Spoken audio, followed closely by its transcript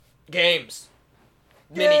Games.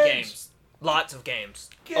 Mini games. Lots of games.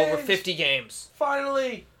 Over 50 games.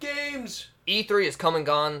 Finally, games. E3 is come and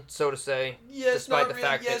gone, so to say. Yes, despite the really.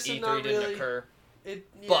 fact Yes, that and E3 not didn't really. occur.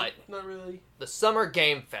 But not really. The Summer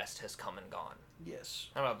Game Fest has come and gone. Yes.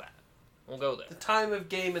 How about that? We'll go there. The time of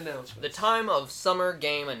game announcements. The time of summer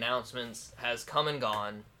game announcements has come and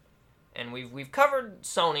gone, and we've covered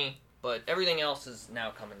Sony, but everything else is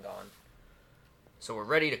now come and gone. So we're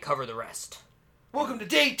ready to cover the rest. Welcome to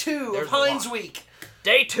day 2 There's of Heinz Week.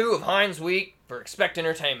 Day 2 of Heinz Week for Expect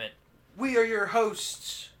Entertainment. We are your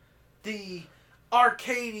hosts, the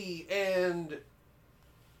arcadey and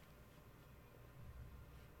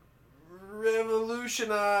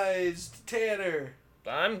revolutionized Tanner.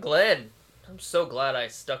 I'm so glad I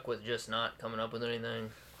stuck with just not coming up with anything.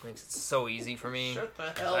 It makes it so easy for me. Shut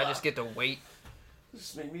the hell I up. just get to wait.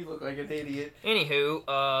 This made me look like an idiot.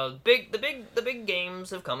 Anywho, the big games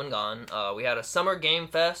have come and gone. We had a Summer Game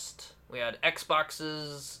Fest. We had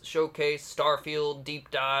Xbox's showcase, Starfield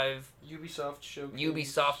Deep Dive, Ubisoft showcase.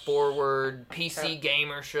 Ubisoft Forward, PC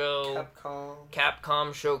Gamer Show,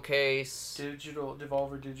 Capcom showcase,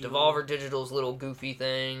 Devolver Digital's little goofy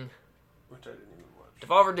thing. Which I didn't even watch.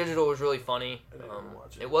 Devolver Digital was really funny. I didn't even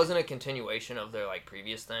watch it. It wasn't a continuation of their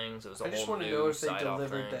previous things. It was a whole new I just want to know if they side-off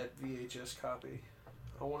delivered thing. that VHS copy.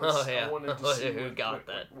 I want Oh to see who got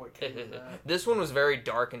that? What came of that. This one was very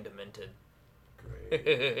dark and demented.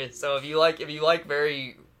 Great. So if you like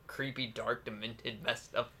very creepy, dark, demented,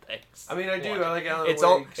 messed up things. I mean, I do. I like Alan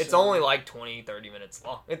Wake. It's only like 20-30 minutes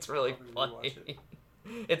long. It's really funny.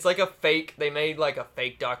 It's like a fake. They made like a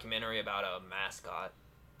fake documentary about a mascot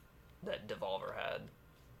that Devolver had.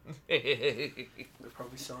 They're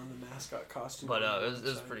probably selling the mascot costume. But it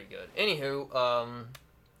was pretty good. Anywho,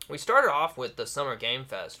 we started off with the Summer Game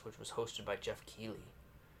Fest, which was hosted by Jeff Keighley.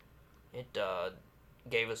 It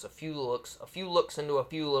gave us a few looks into a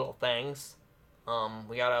few little things.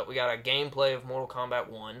 We got a gameplay of Mortal Kombat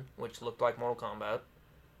 1, which looked like Mortal Kombat,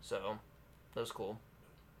 so that was cool.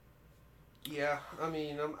 Yeah, I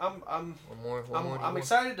mean, I'm One more.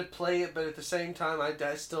 excited to play it, but at the same time,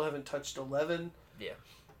 I still haven't touched 11. Yeah,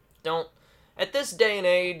 at this day and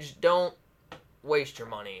age, don't waste your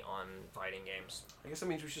money on fighting games. I guess that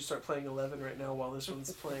means we should start playing 11 right now while this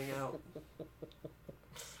one's playing out.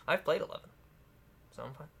 I've played 11, so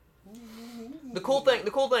I'm fine. The cool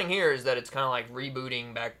thing here is that it's kind of like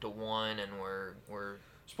rebooting back to 1, and we're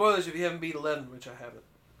spoilers if you haven't beat 11, which I haven't.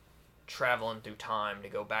 Traveling through time to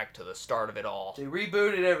go back to the start of it all. They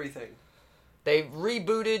rebooted everything. They've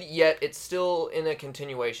rebooted, yet it's still in a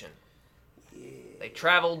continuation. Yeah. They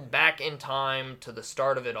traveled back in time to the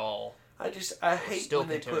start of it all. I hate when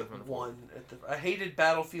they put 1 at the. I hated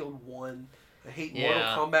Battlefield 1. I hate Mortal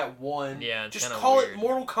Kombat 1. Yeah, just kinda call weird. it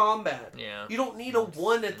Mortal Kombat. Yeah. You don't need a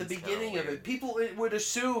 1 at the beginning of it. People would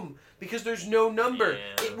assume, because there's no number,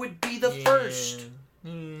 it would be the first.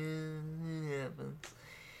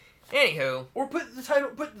 Anywho. Or put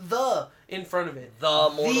the in front of it.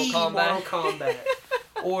 The Mortal Kombat.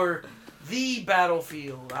 Or the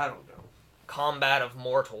Battlefield. I don't know. Combat of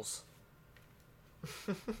Mortals.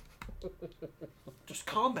 Just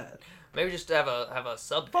combat. Maybe just have a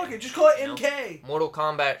sub. Fuck it, just call it MK. Mortal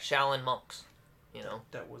Kombat Shaolin Monks. You know?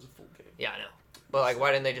 That was a full game. Yeah, I know. But like,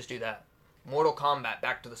 why didn't they just do that? Mortal Kombat,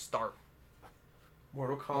 back to the start.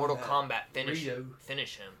 Mortal Kombat. Finish him.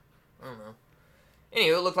 I don't know.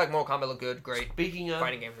 Anyway, it looked like Mortal Kombat looked good. Great. Speaking of,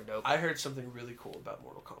 fighting games are dope. I heard something really cool about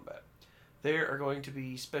Mortal Kombat. There are going to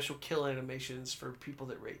be special kill animations for people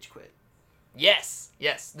that rage quit. Yes.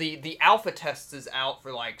 The alpha test is out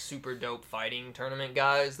for like super dope fighting tournament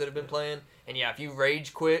guys that have been playing. And yeah, if you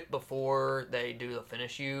rage quit before they do the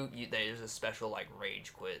finish there's a special like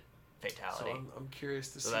rage quit fatality. So I'm curious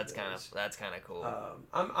to see. So that's kind of cool.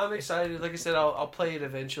 I'm excited. Like I said, I'll play it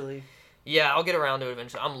eventually. Yeah, I'll get around to it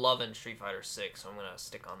eventually. I'm loving Street Fighter 6, so I'm gonna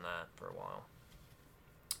stick on that for a while.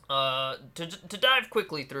 To dive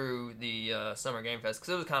quickly through the Summer Game Fest,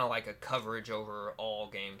 because it was kind of like a coverage over all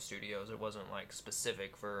game studios. It wasn't like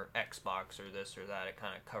specific for Xbox or this or that. It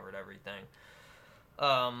kind of covered everything.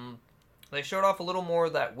 They showed off a little more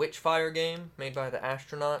of that Witchfire game made by the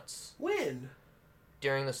astronauts. When?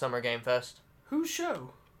 During the Summer Game Fest. Whose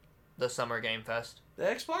show? The Summer Game Fest. The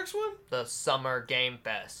Xbox one? The Summer Game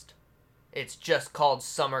Fest. It's just called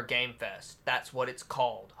Summer Game Fest. That's what it's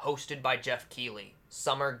called. Hosted by Jeff Keighley.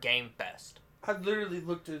 Summer Game Fest. I literally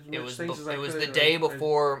looked at as much things as I could. It was the day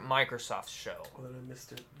before Microsoft's show. Oh, then I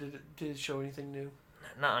missed it. Did it show anything new?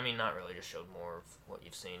 Not really. Just showed more of what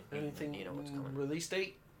you've seen. Anything? You know what's coming. Release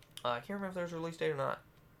date? I can't remember if there's a release date or not.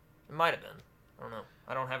 It might have been. I don't know.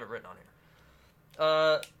 I don't have it written on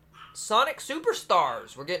here. Sonic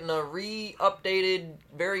Superstars. We're getting a re-updated,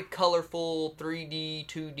 very colorful 3D,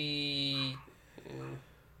 2D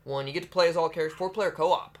one. You get to play as all characters, 4-player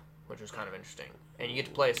co-op, which was kind of interesting. And you get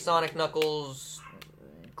to play as Sonic, Knuckles,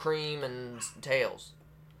 Cream, and Tails.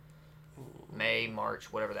 May,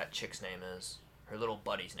 March, whatever that chick's name is. Her little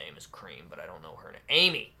buddy's name is Cream, but I don't know her name.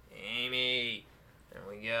 Amy! There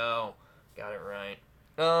we go. Got it right.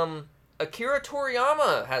 Akira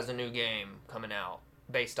Toriyama has a new game coming out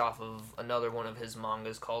based off of another one of his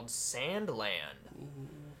mangas called Sandland.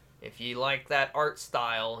 If you like that art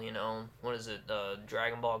style, you know, what is it?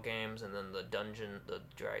 Dragon Ball games, and then the Dungeon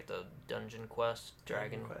Quest,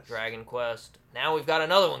 Dragon Quest. Now we've got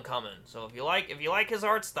another one coming. So if you like his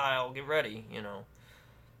art style, get ready. You know.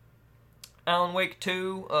 Alan Wake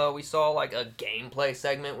 2, we saw like a gameplay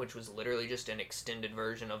segment, which was literally just an extended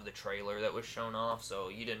version of the trailer that was shown off, so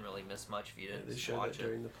you didn't really miss much if you didn't watch it. They showed that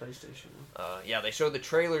during the PlayStation. Yeah, they showed the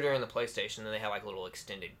trailer during the PlayStation, and then they had like a little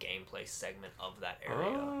extended gameplay segment of that area.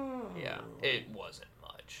 Oh. Yeah, it wasn't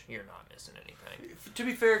much. You're not missing anything. To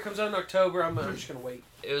be fair, it comes out in October. I'm just gonna wait.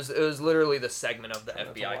 It was literally the segment of the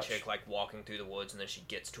FBI chick like walking through the woods, and then she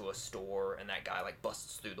gets to a store, and that guy like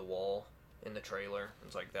busts through the wall. In the trailer,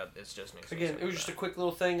 it's like that. It's just an again. It was just a quick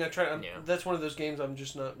little thing. That's one of those games I'm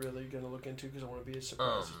just not really gonna look into because I want to be as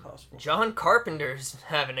surprised as possible. John Carpenter's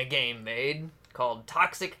having a game made called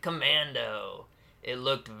Toxic Commando. It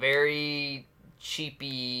looked very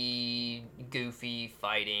cheapy, goofy,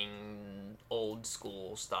 fighting, old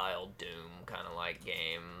school style Doom kind of like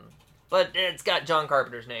game. But it's got John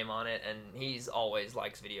Carpenter's name on it, and he's always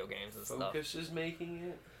likes video games and stuff. Focus is making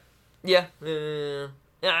it. Yeah.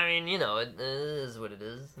 Yeah, I mean, you know, it is what it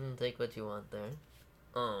is. Take what you want there.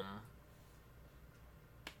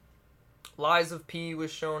 Lies of P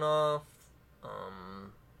was shown off.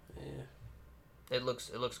 Yeah. It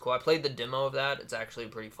looks cool. I played the demo of that. It's actually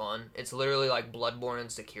pretty fun. It's literally like Bloodborne and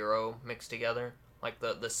Sekiro mixed together. Like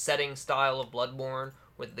the setting style of Bloodborne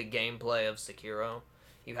with the gameplay of Sekiro.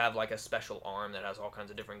 You have like a special arm that has all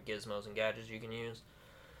kinds of different gizmos and gadgets you can use.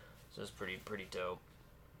 So it's pretty dope.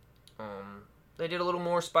 They did a little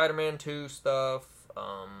more Spider-Man 2 stuff.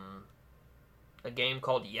 A game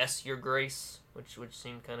called Yes, Your Grace, which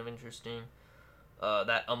seemed kind of interesting.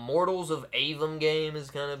 That Immortals of Avum game has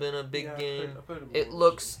kind of been a big game. It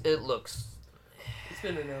looks. It's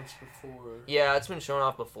been announced before. Yeah, it's been shown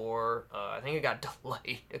off before. I think it got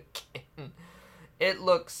delayed again. It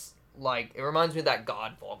looks like it reminds me of that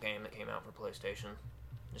Godfall game that came out for PlayStation.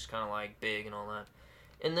 Just kind of like big and all that.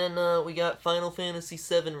 And then we got Final Fantasy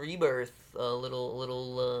VII Rebirth,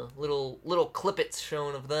 little clippets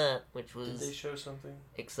shown of that, which was. Did they show something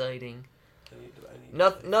exciting? I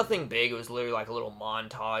need Nothing big. It was literally like a little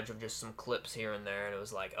montage of just some clips here and there, and it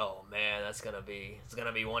was like, oh man, it's gonna be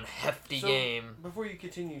one hefty game. Before you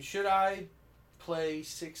continue, should I play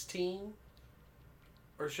 16,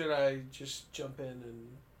 or should I just jump in and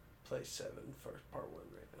play 7 for part 1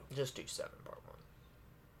 right now? Just do 7 part 1.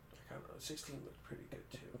 I don't know. 16 looked pretty good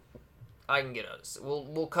too. I can get us.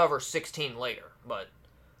 We'll cover 16 later, but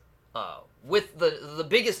with the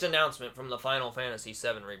biggest announcement from the Final Fantasy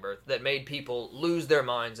VII Rebirth that made people lose their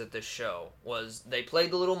minds at this show was they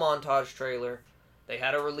played the little montage trailer. They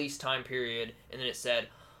had a release time period, and then it said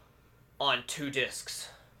on 2 discs.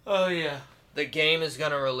 Oh yeah. The game is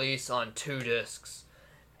gonna release on 2 discs,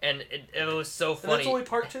 and it was so funny. And that's only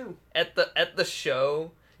part 2. At the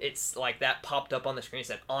show. It's like that popped up on the screen. It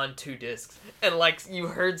said on 2 discs, and like you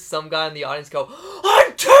heard some guy in the audience go,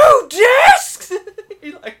 "On 2 discs!"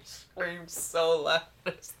 He like screamed so loud.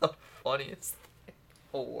 It's the funniest thing.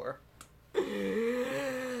 Or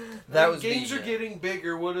that was games are getting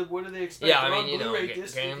bigger. What do they expect? Yeah, I mean, Blu-ray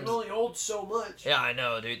discs, they can only hold so much. Yeah, I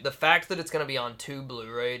know, dude. The fact that it's gonna be on 2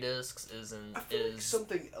 Blu-ray discs is like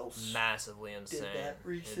something else massively insane. Did that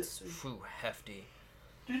recently. It's hefty.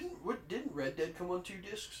 Didn't Red Dead come on 2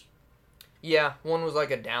 discs? Yeah, one was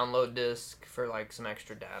like a download disc for like some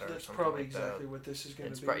extra data or something. That's probably like exactly that. what this is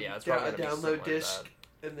going to be. It's probably a download disc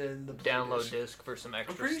and then the download disc for some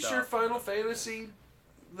extra stuff. I'm pretty sure Final Fantasy,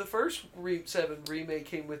 the first 7 remake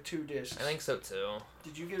came with 2 discs. I think so too.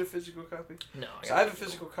 Did you get a physical copy? No, I have a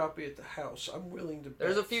physical copy at the house. I'm willing to bet.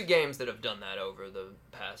 There's a few games that have done that over the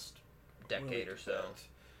past decade or so.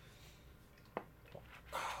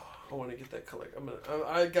 I want to get that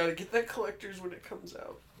I gotta get that collector's when it comes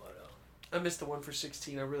out. I missed the one for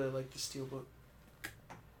 16. I really like the Steelbook.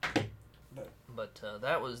 But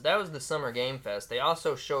that was the Summer Game Fest. They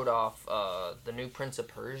also showed off the new Prince of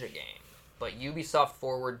Persia game, but Ubisoft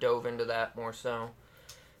Forward dove into that more so.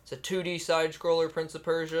 It's a 2D side-scroller Prince of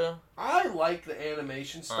Persia. I like the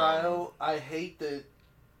animation style. I hate that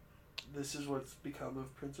this is what's become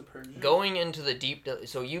of Prince of Persia. Going into the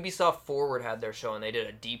so Ubisoft Forward had their show and they did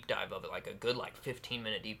a deep dive of it, like a good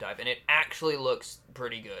 15-minute deep dive, and it actually looks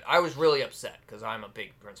pretty good. I was really upset because I'm a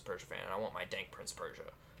big Prince of Persia fan and I want my dank Prince of Persia.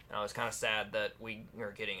 And I was kind of sad that we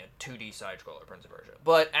are getting a 2D side-scroller Prince of Persia.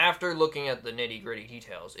 But after looking at the nitty-gritty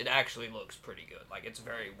details, it actually looks pretty good. Like, it's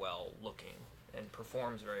very well looking and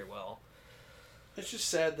performs very well. It's just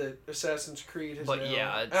sad that Assassin's Creed has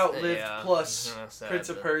outlived Prince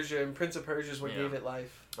of Persia, and Prince of Persia is what gave it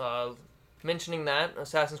life. Mentioning that,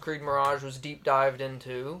 Assassin's Creed Mirage was deep dived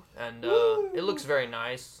into, and it looks very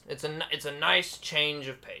nice. It's a nice change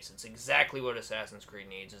of pace. It's exactly what Assassin's Creed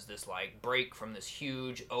needs, is this break from this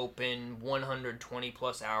huge, open, 120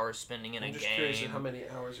 plus hours spending in a game. I'm just curious how many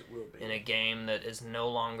hours it will be. In a game that is no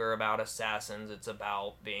longer about assassins, it's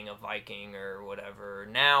about being a Viking or whatever.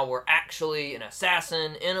 Now we're actually an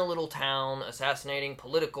assassin in a little town, assassinating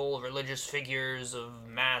political, religious figures of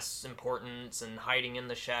mass importance and hiding in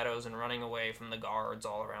the shadows and running away from the guards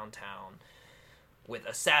all around town, with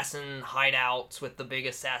assassin hideouts with the big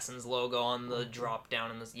Assassin's logo on the drop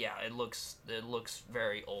down in this. Yeah, it looks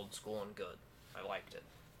very old school and good. I liked it.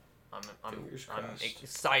 I'm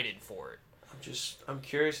excited for it. I'm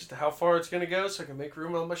curious as to how far it's gonna go, so I can make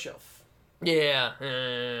room on my shelf. Yeah.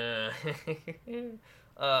 I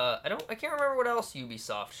can't remember what else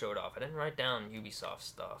Ubisoft showed off. I didn't write down Ubisoft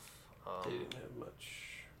stuff. They didn't have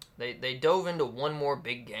much. They dove into one more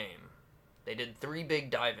big game. They did 3 big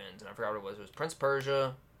dive-ins, and I forgot what it was. It was Prince of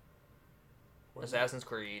Persia, Assassin's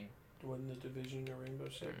Creed. Wasn't the Division or Rainbow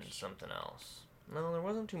Six? And something else. No, there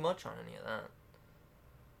wasn't too much on any of that.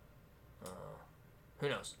 Who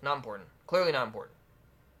knows? Not important. Clearly not important.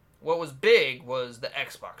 What was big was the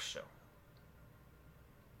Xbox show.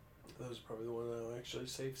 That was probably the one I'll actually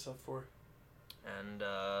save stuff for. And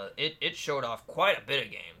it showed off quite a bit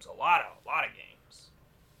of games. A lot of games.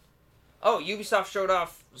 Oh, Ubisoft showed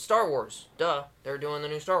off Star Wars. Duh. They're doing the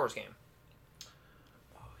new Star Wars game.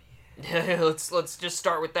 Oh, yeah. Let's just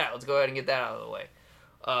start with that. Let's go ahead and get that out of the way.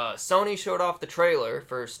 Sony showed off the trailer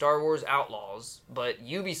for Star Wars Outlaws, but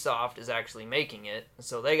Ubisoft is actually making it,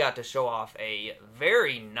 so they got to show off a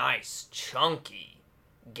very nice, chunky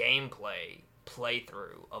gameplay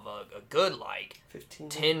playthrough of a good,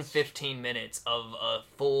 10-15 minutes of a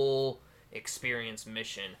full experience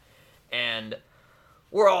mission. And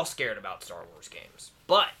we're all scared about Star Wars games,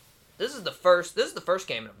 but this is the first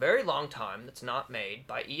game in a very long time that's not made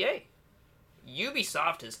by EA.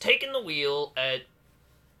 Ubisoft has taken the wheel at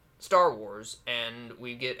Star Wars, and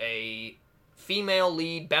we get a female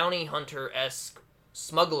lead bounty hunter-esque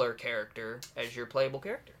smuggler character as your playable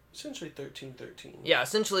character. Essentially 1313. Yeah,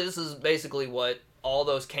 essentially this is basically what all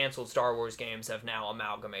those canceled Star Wars games have now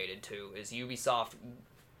amalgamated to, is Ubisoft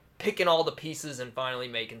picking all the pieces and finally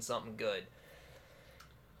making something good.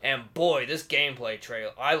 And boy, this gameplay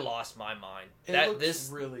trailer, I lost my mind. It looks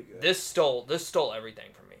really good. This stole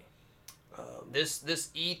everything from me. This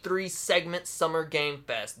E3 segment Summer Game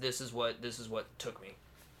Fest. This is what took me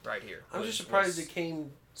right here. I'm just surprised it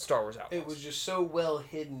came Star Wars Outlaws. It was just so well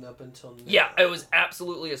hidden up until now. Yeah, it was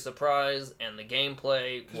absolutely a surprise, and the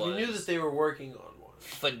gameplay was. We knew that they were working on one.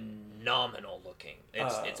 Phenomenal looking.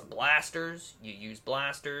 It's blasters. You use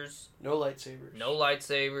blasters. No lightsabers. No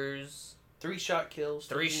lightsabers. 3-shot kills.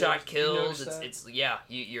 3-shot kills. It's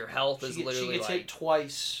your health is literally she gets hit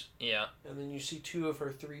twice. Yeah. And then you see 2 of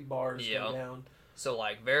her 3 bars go down. So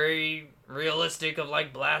very realistic of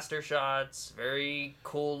blaster shots, very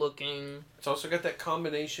cool looking. It's also got that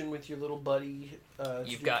combination with your little buddy.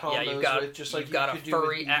 You've got a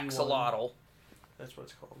furry axolotl. That's what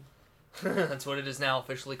it's called. That's what it is now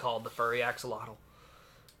officially called, the furry axolotl.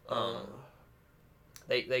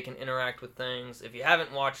 They can interact with things. If you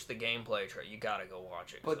haven't watched the gameplay trailer, you gotta go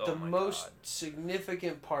watch it. But the most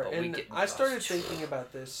significant part, and I started thinking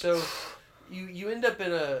about this. So, you end up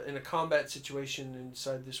in a combat situation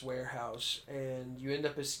inside this warehouse, and you end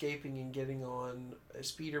up escaping and getting on a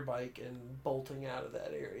speeder bike and bolting out of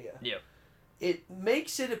that area. Yeah. It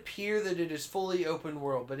makes it appear that it is fully open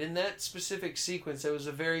world, but in that specific sequence, it was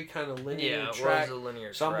a very kind of linear track. It was a linear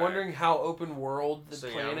track. So I'm wondering how open world the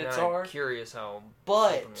planets are. I'm curious how open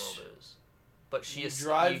world is. But you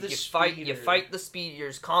fight the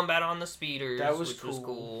speeders, combat on the speeders, which was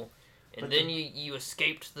cool. And then you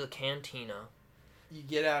escaped the cantina. You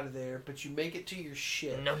get out of there, but you make it to your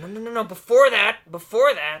ship. No. Before that,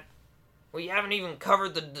 we haven't even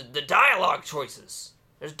covered the dialogue choices.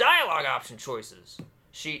 There's dialogue option choices.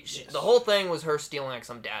 Yes. The whole thing was her stealing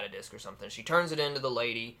some data disk or something. She turns it into the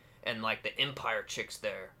lady, and the Empire chick's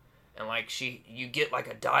there, and you get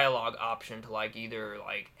a dialogue option to either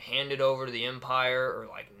hand it over to the Empire or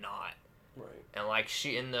not. Right. And like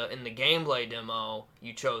in the gameplay demo,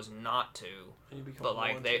 you chose not to. But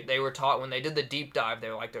like they were taught when they did the deep dive, they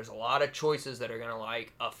were like, there's a lot of choices that are gonna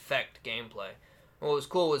like affect gameplay. And what was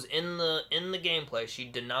cool was in the gameplay, she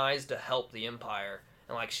denies to help the Empire.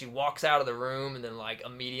 And, like, she walks out of the room, and then, like,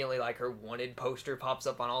 immediately, like, her wanted poster pops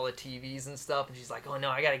up on all the TVs and stuff, and she's like, oh, no,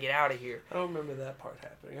 I gotta get out of here. I don't remember that part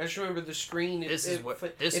happening. I just remember the screen, it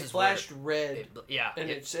flashed where red, and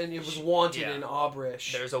it was wanted in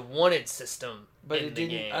Abrish. There's a wanted system but in it the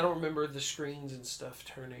didn't. game. I don't remember the screens and stuff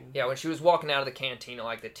turning. Yeah, when she was walking out of the cantina,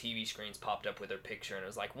 like, the TV screens popped up with her picture, and it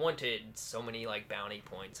was like, wanted, so many, like, bounty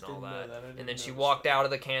points and all that. And then she walked out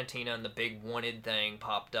of the cantina, and the big wanted thing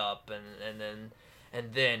popped up,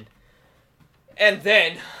 and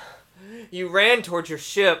then you ran towards your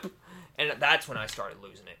ship, and that's when I started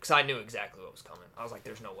losing it, because I knew exactly what was coming. I was like,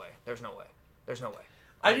 there's no way.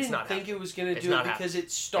 I didn't think it was going to do it because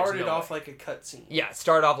it started off like a cutscene. Yeah, it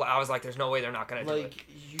started off, I was like, there's no way they're not going to do it. Like,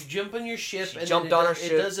 you jump on your ship, and it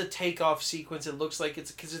does a takeoff sequence. It looks like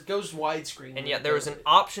it's, because it goes widescreen. And yeah, there was an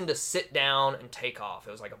option to sit down and take off.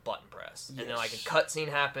 It was like a button press. Yes. And then like a cutscene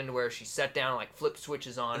happened where she sat down, like flipped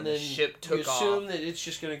switches on, and the ship took off. You assume that it's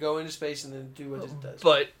just going to go into space and then do what it does.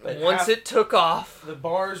 But once it took off, the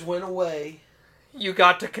bars went away. You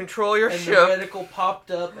got to control your ship. And the reticle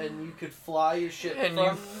popped up, and you could fly your ship and from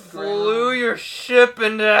you flew your ship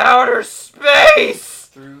into outer space!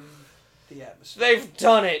 Through the atmosphere. They've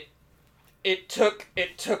done it. It took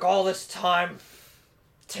all this time.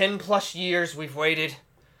 10 plus years we've waited.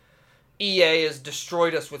 EA has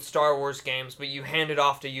destroyed us with Star Wars games, but you hand it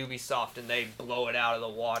off to Ubisoft, and they blow it out of the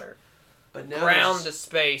water. But now ground to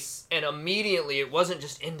space, and immediately it wasn't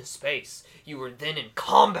just into space. You were then in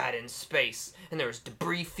combat in space, and there was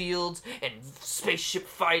debris fields and spaceship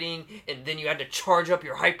fighting, and then you had to charge up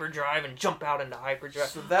your hyperdrive and jump out into hyperdrive.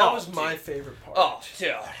 So that was my favorite part. Oh,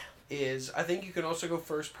 dude. Is I think you can also go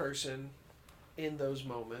first person in those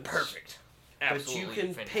moments. Perfect. Absolutely. But you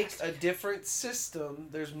can pick a different system.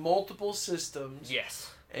 There's multiple systems. Yes.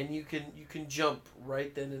 And you can jump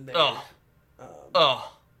right then and there.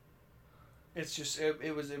 It's just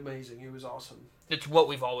it was amazing. It was awesome. It's what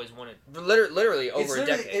we've always wanted. Literally over a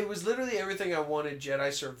decade. It was literally everything I wanted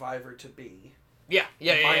Jedi Survivor to be. Yeah.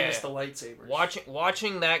 Minus the lightsabers.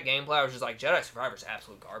 Watching that gameplay, I was just like, Jedi Survivor's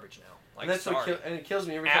absolute garbage now. Like, and that's and it kills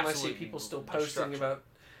me every time I see people still posting about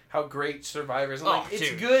how great Survivor is. I'm like,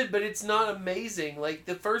 it's good, but it's not amazing. Like,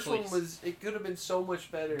 the first one it could have been so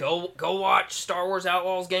much better. Go watch Star Wars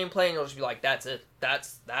Outlaws gameplay, and you'll just be like, that's it.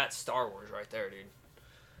 That's Star Wars right there, dude.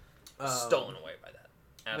 Stolen away by that.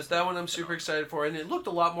 Absolutely. But that one I'm super excited for, and it looked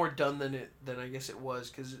a lot more done than I guess it was,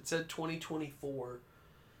 because it said 2024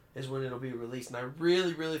 is when it'll be released, and I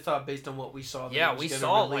really, really thought based on what we saw. Yeah, we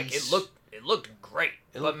saw like it looked great,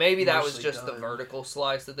 but maybe that was just the vertical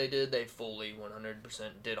slice that they did. They fully 100%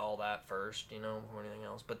 did all that first, before anything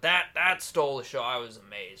else. But that stole the show. I was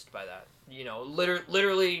amazed by that.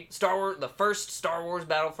 Literally, Star Wars. The first Star Wars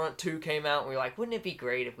Battlefront 2 came out, and we were like, wouldn't it be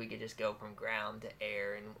great if we could just go from ground to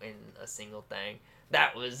air in a single thing?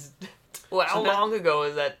 That was... Well, how long ago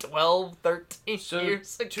is that? 12, 13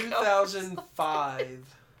 years ago?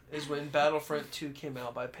 2005 is when Battlefront 2 came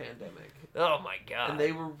out by pandemic. Oh my god. And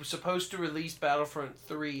they were supposed to release Battlefront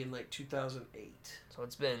 3 in 2008. So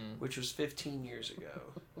it's been... Which was 15 years ago.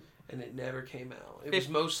 And it never came out. It was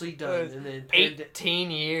mostly done. And then 18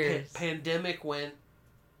 years. Pandemic went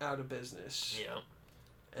out of business. Yeah.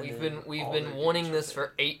 We've been wanting this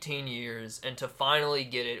for 18 years, and to finally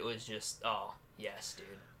get it was just, oh, yes, dude.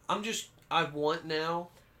 I want now,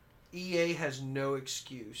 EA has no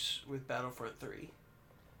excuse with Battlefront 3.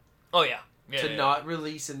 Oh, yeah. Not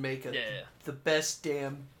release and make the best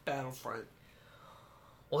damn Battlefront.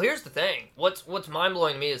 Well, here's the thing. What's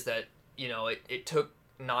mind-blowing to me is that, it took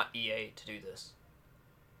not EA to do this.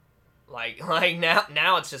 Like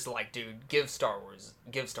now it's just like, dude, give Star Wars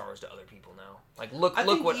to other people now. Like look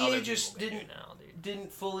what EA other just people can do now, dude.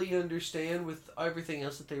 Didn't fully understand with everything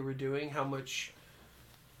else that they were doing how much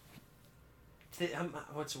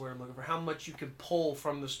what's the word I'm looking for? How much you could pull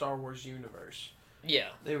from the Star Wars universe. Yeah.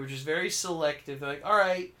 They were just very selective. They're like, all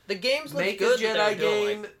right, the games look make good, a Jedi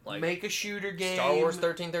game, make a shooter game. Star Wars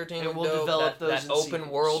 1313 and we'll develop those. That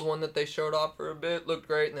open world one that they showed off for a bit looked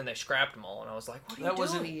great, and then they scrapped them all, and I was like, what are you doing? That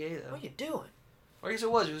wasn't EA, though. What are you doing? Or I guess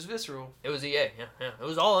it was. It was Visceral. It was EA, yeah. It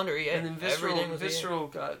was all under EA. And then Visceral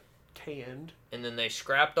got canned. And then they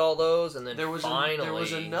scrapped all those, and then there was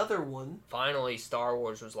another one. Finally, Star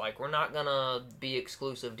Wars was like, we're not gonna be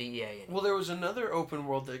exclusive to EA anymore. Well, there was another open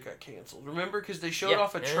world that got canceled. Remember, because they showed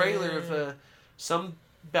off a trailer of some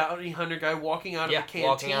bounty hunter guy walking out of a cantina.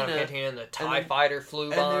 Walking out of a cantina, and the TIE fighter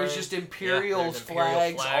flew by. And there's just Imperial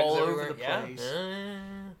flags all over the place.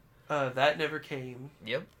 That never came.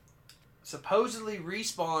 Yep. Supposedly,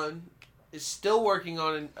 Respawn is still working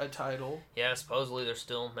on a title. Yeah, supposedly they're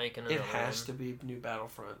still making another one. It has to be New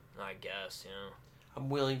Battlefront. I guess, yeah. I'm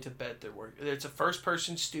willing to bet they're working. It's a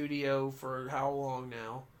first-person studio for how long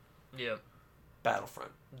now? Yep.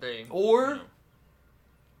 Battlefront. Or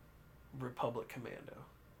Republic Commando.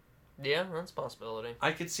 Yeah, that's a possibility.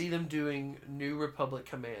 I could see them doing New Republic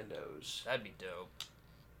Commandos. That'd be dope.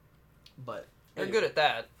 But they're good at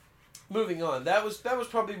that. Moving on. That was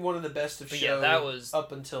probably one of the best of shows. Yeah, that was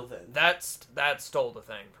up until then. That stole the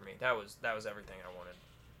thing for me. That was everything I wanted.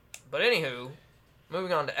 But anywho,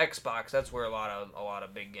 moving on to Xbox, that's where a lot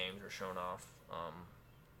of big games were shown off.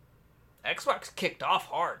 Xbox kicked off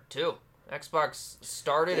hard too. Xbox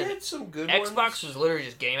started. They had some good ones. Xbox was literally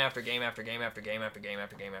just game after game after game after game after game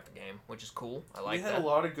after game after game, which is cool. I like that. They had a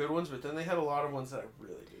lot of good ones, but then they had a lot of ones that I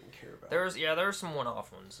really didn't care about. There were some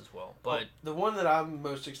one-off ones as well, but the one that I'm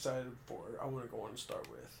most excited for, I want to go on and start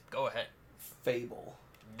with. Go ahead. Fable.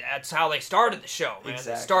 That's how they started the show, man.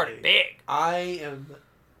 Exactly. They started big. I am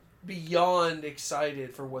beyond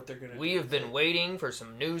excited for what they're gonna do. We have been waiting for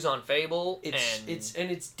some news on Fable,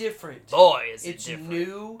 it's different. Boy, is it different. It's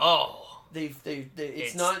new. Oh.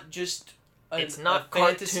 It's not just it's not a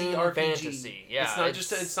fantasy RPG. Fantasy. Yeah,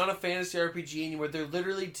 it's not a fantasy RPG anymore. They're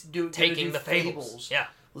literally taking the fables. Yeah,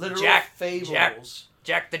 literal fables.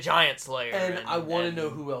 Jack the Giant Slayer. And I want to know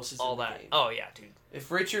who else is all in the that. game. Oh yeah, dude.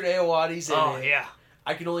 If Richard Ayoade's in it, oh yeah,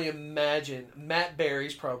 I can only imagine Matt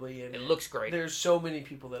Berry's probably in it. It looks great. There's so many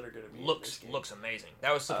people that are going to be. Looks in this game. Looks amazing.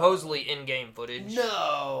 That was supposedly in-game footage.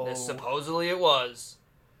 No. Supposedly it was.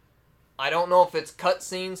 I don't know if it's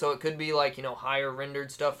cutscene, so it could be like, higher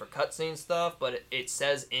rendered stuff for cutscene stuff, but it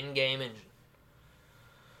says in-game engine.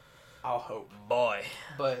 I'll hope. Boy.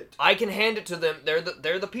 But I can hand it to them. They're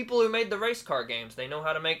the people who made the race car games. They know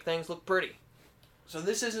how to make things look pretty. So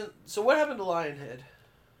what happened to Lionhead?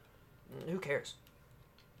 Who cares?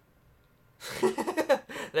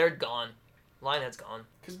 They're gone. Lionhead's gone.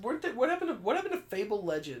 Because what happened to Fable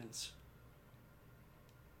Legends?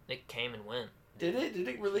 It came and went. Did it? Did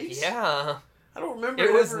it release? Yeah. I don't remember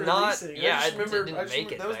it was ever not. Releasing. Yeah, I just remember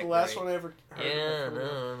that was the last great. one I ever heard. Yeah,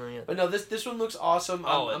 no. But no, this one looks awesome.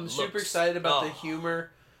 I'm super excited about the humor.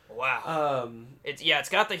 Wow. It's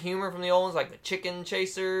got the humor from the old ones, like the chicken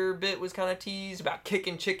chaser bit was kind of teased about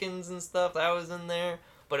kicking chickens and stuff. That was in there,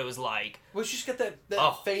 but it was like. Well, she's got that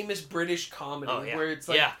famous British comedy where it's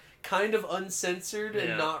like kind of uncensored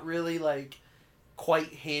and not really like quite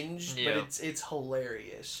hinged, but it's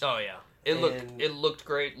hilarious. Oh yeah. It looked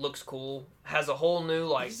great. Looks cool. Has a whole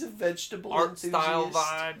new he's a vegetable art enthusiast. Style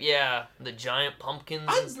vibe. Yeah, the giant pumpkins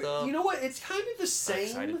and stuff. You know what? It's kind of the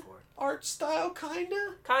same art style, kind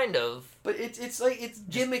of. But it's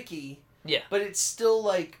gimmicky. Yeah. But it's still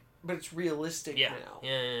but it's realistic now.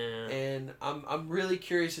 Yeah. And I'm really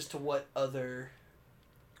curious as to what other.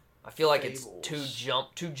 I feel like Fables. It's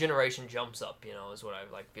two generation jumps up. Is what I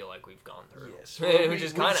feel like we've gone through. Yes. Well, we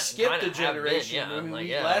just kind of skipped a generation.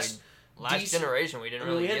 Last generation we didn't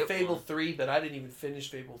really. We had get Fable one. 3, but I didn't even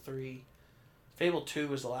finish Fable 3. Fable 2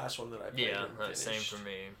 was the last one that I played. Yeah, that's same for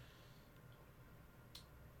me.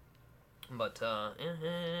 But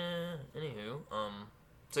anywho,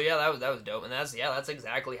 so yeah, that was dope, and that's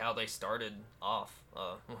exactly how they started off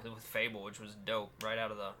with Fable, which was dope right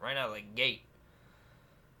out of the gate.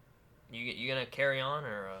 You gonna carry on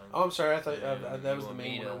or? Oh, I'm sorry. I thought that was the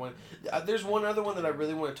main one I wanted. There's one other one that I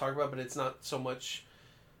really want to talk about, but it's not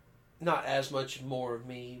as much more of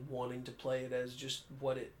me wanting to play it as just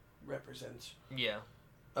what it represents. Yeah.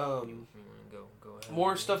 You go ahead.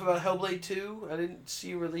 More stuff about Hellblade 2. I didn't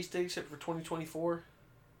see a release date except for 2024.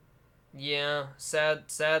 Yeah.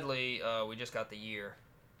 Sadly, we just got the year.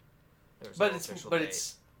 But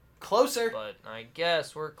it's closer. But I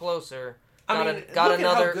guess we're closer. Got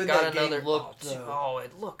another. Game looked,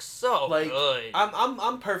 it looks so good.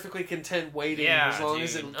 I'm perfectly content waiting as long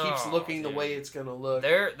as it keeps looking the way it's gonna look.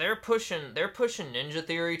 They're pushing Ninja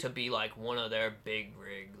Theory to be like one of their big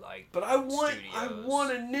rig But I want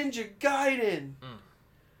a Ninja Gaiden.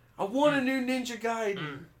 I want a new Ninja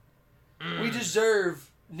Gaiden. We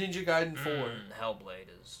deserve Ninja Gaiden 4. Hellblade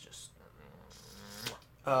is just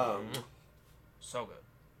so good.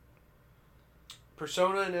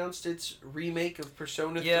 Persona announced its remake of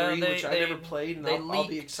Persona 3, which I never played, and I'll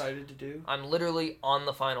be excited to do. I'm literally on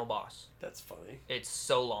the final boss. That's funny. It's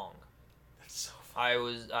so long. That's so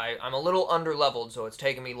funny. I'm a little under-leveled, so it's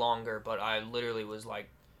taking me longer, but I literally was,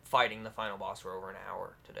 fighting the final boss for over an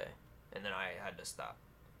hour today, and then I had to stop.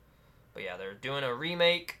 But yeah, they're doing a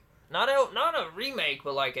remake. Not a remake,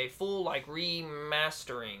 but like a full like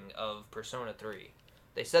remastering of Persona 3.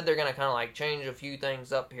 They said they're gonna kind of like change a few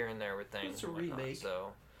things up here and there with things. It's a remake.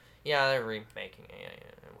 So, yeah, they're remaking it.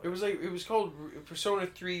 Yeah, it was called Persona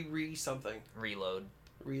 3 something. Reload.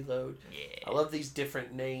 Yeah. I love these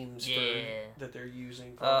different names that they're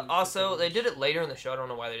using. Also, they did it later in the show. I don't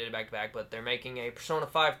know why they did it back to back, but they're making a Persona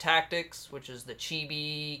 5 Tactics, which is the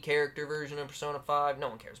chibi character version of Persona 5. No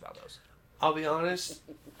one cares about those. I'll be honest,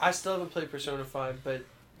 I still haven't played Persona 5, but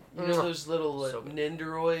you know those little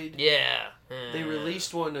Nendoroid? Yeah. They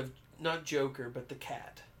released one of, not Joker, but the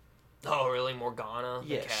cat. Oh, really? Morgana?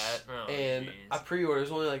 Yes. The cat? Oh, and I pre-ordered. It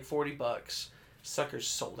was only like $40. Suckers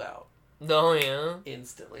sold out. Oh, yeah?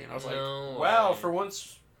 Instantly. And I was like, wow, for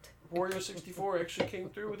once, Wario 64 actually came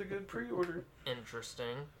through with a good pre-order.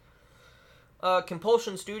 Interesting.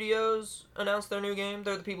 Compulsion Studios announced their new game.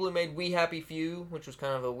 They're the people who made We Happy Few, which was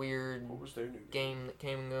kind of a weird game that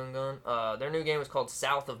came and gone. Their new game was called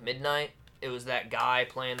South of Midnight. It was that guy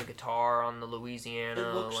playing the guitar on the Louisiana.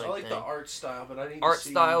 It looks, I like the art style, but I need art to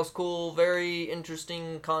see... style's cool. Very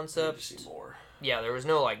interesting concept. I need to see more. Yeah, there was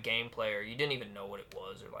no like gameplay, or you didn't even know what it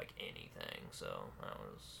was or like anything. So that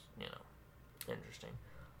was, interesting.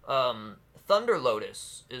 Thunder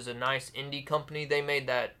Lotus is a nice indie company. They made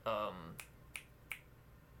that.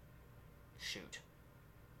 Shoot.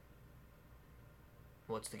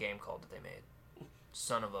 What's the game called that they made?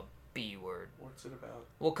 Son of a B word. What's it about?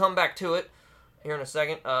 We'll come back to it here in a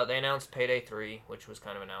second. They announced Payday 3, which was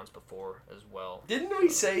kind of announced before as well. Didn't we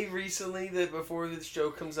say recently that before this show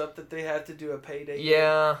comes up that they had to do a Payday game?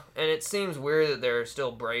 Yeah, and it seems weird that they're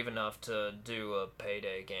still brave enough to do a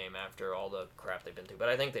Payday game after all the crap they've been through. But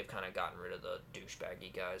I think they've kind of gotten rid of the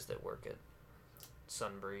douchebaggy guys that work at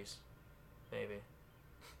Sunbreeze. Maybe.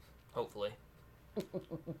 Hopefully.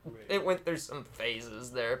 It went through some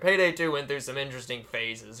phases there. Payday 2 went through some interesting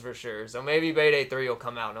phases for sure. So maybe Payday 3 will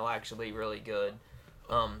come out and it'll actually be really good.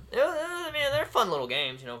 Man, they're fun little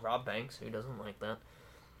games. Rob Banks, who doesn't like that?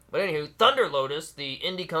 But anywho, Thunder Lotus, the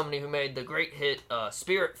indie company who made the great hit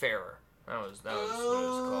Spiritfarer. That was what it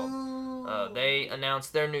was called. They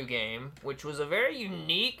announced their new game, which was a very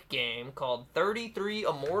unique game called 33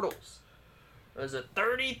 Immortals. It was a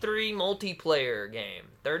 33 multiplayer game.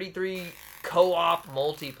 33 co-op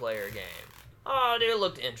multiplayer game. Oh, dude, it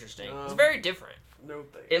looked interesting. It's very different. No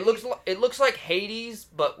thanks. It looks like Hades,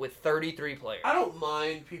 but with 33 players. I don't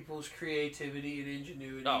mind people's creativity and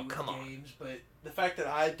ingenuity with games, but the fact that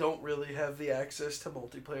I don't really have the access to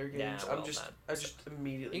multiplayer games, I just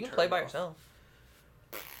immediately. You can play by yourself.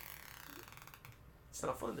 It's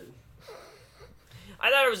not fun then. I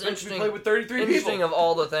thought it was interesting. Play with 33 interesting people. Of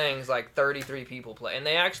all the things, like 33 people play, and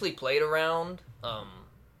they actually played around.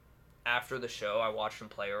 After the show, I watched them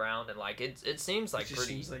play around, and like it seems like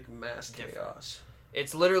seems like mass chaos.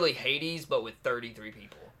 It's literally Hades, but with 33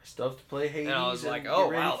 people. Still have to play Hades. And I was like, oh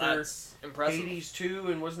wow, that's impressive. Hades 2,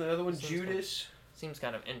 and wasn't the other one Judas? Seems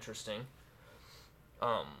kind of interesting.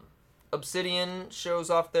 Obsidian shows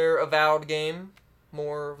off their Avowed game.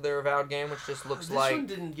 More of their Avowed game, which just looks this like... One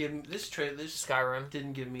didn't give me... This Skyrim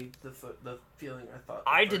didn't give me the feeling I thought.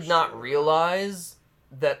 I did not realize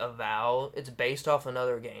that Avow, it's based off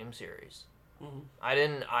another game series. Mm-hmm. I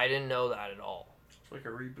didn't know that at all. It's like a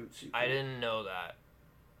reboot sequel. I didn't know that.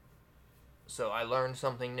 So I learned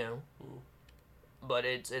something new. Mm. But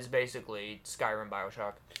it's basically Skyrim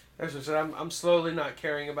BioShock. As I said, I'm slowly not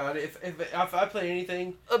caring about it. If I play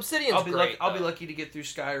anything, Obsidian's great. I'll be lucky to get through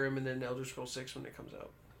Skyrim and then Elder Scrolls 6 when it comes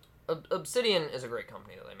out. Obsidian is a great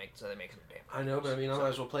company that they make some damn. I know, but I might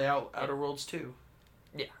as well play Outer Worlds 2.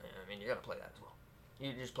 Yeah, you're gonna play that as well.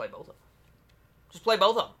 You just play both of them. Just play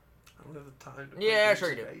both of them. I don't have the time to play sure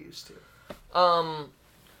you do. I used to.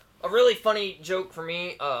 A really funny joke for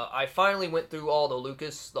me. I finally went through all the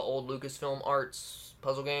old Lucasfilm arts.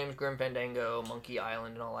 Puzzle games, Grim Fandango, Monkey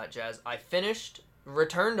Island, and all that jazz. I finished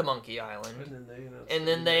Return to Monkey Island, and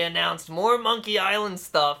then they announced more Monkey Island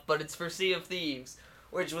stuff, but it's for Sea of Thieves,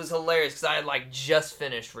 which was hilarious because I had just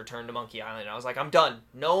finished Return to Monkey Island. And I was like, I'm done.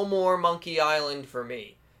 No more Monkey Island for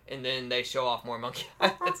me. And then they show off more Monkey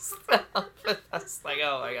Island stuff. I was like,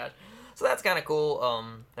 oh my god. So that's kind of cool.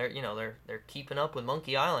 They're keeping up with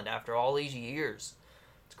Monkey Island after all these years.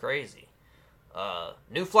 It's crazy.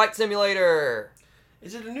 New Flight Simulator.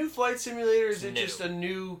 Is it a new flight simulator, or is it just a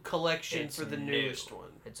new collection for the new. newest one?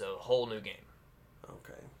 It's a whole new game.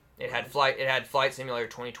 Okay. It had Flight Simulator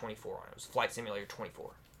 2024 on it. It was Flight Simulator 24.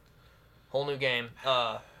 Whole new game.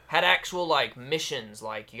 Had actual missions,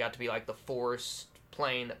 you got to be the forest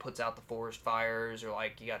plane that puts out the forest fires, or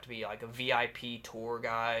like you got to be like a VIP tour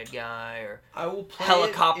guy, or I will play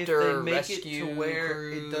helicopter it if they make rescue it to where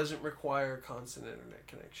crew. it doesn't require constant internet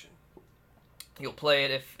connection. You'll play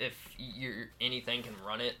it if anything can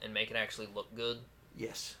run it and make it actually look good.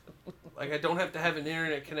 Yes. Like I don't have to have an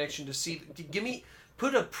internet connection to see.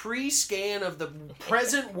 Put a pre-scan of the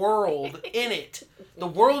present world in it. The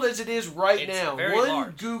world as it is right now. One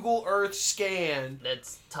large. Google Earth scan.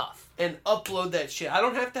 That's tough. And upload that shit. I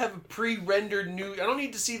don't have to have a pre-rendered new... I don't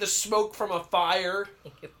need to see the smoke from a fire.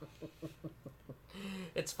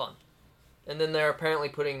 It's fun. And then they're apparently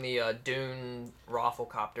putting the Dune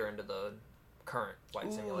Rafflecopter into the current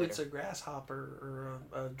flight simulator. It's a grasshopper or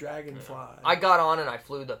a dragonfly. Yeah. I got on and I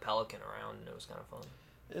flew the Pelican around and it was kind of fun.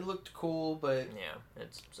 It looked cool, but... Yeah,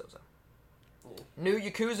 it's so-so. Yeah. New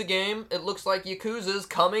Yakuza game. It looks like Yakuza's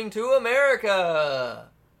coming to America.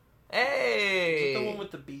 Hey! Is it the one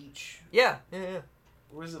with the beach? Yeah.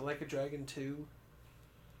 Or is it Like a Dragon 2?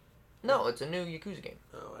 No, it's a new Yakuza game.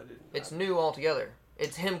 Oh, I didn't... It's new altogether.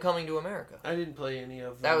 It's him coming to America. I didn't play any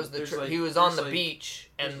of them. That was the he was on the beach,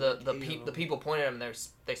 and the people pointed at him,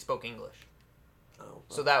 they spoke English. Oh. Well.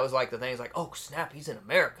 So that was like the thing. It's like, oh, snap, he's in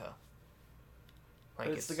America. Like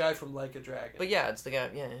it's the guy from Like a Dragon. But yeah, it's the guy,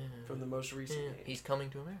 yeah. From the most recent game. He's coming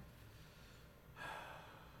to America.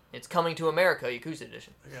 It's coming to America, Yakuza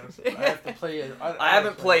Edition. I have to play it. I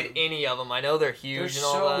haven't played any of them. I know they're huge There's and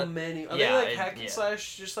all that. There's so many. Are they like hack and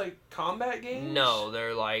slash, just like combat games? No,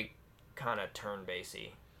 they're like kind of turn-basey.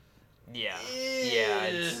 Yeah. Yeah,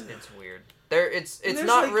 it's weird. It's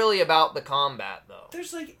not like, really about the combat though.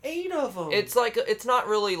 There's like 8 of them. It's not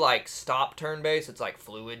really like stop turn-based. It's like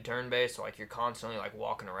fluid turn-based. So like you're constantly like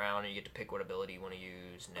walking around and you get to pick what ability you want to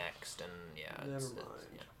use next. And yeah, never mind.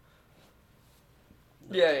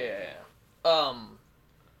 Yeah.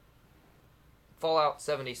 Fallout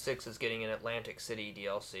 76 is getting an Atlantic City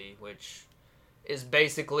DLC, which is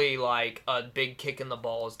basically like a big kick in the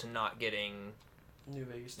balls to not getting New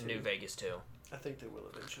Vegas 2. I think they will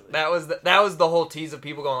eventually. That was the whole tease of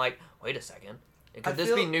people going like, wait a second, could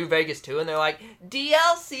this be New Vegas 2? And they're like,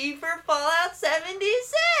 DLC for Fallout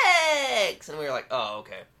 76! And we were like, oh,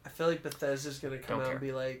 okay. I feel like Bethesda's going to come out and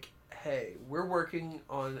be like, hey, we're working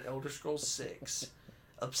on Elder Scrolls 6.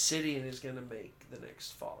 Obsidian is going to make the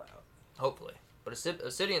next Fallout. Hopefully. But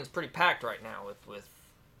Obsidian's pretty packed right now with a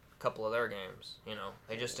couple of their games. You know,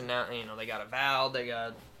 they just announced, they got Avowed, they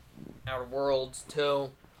got Outer Worlds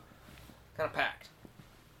 2. Kind of packed.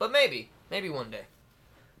 But maybe one day.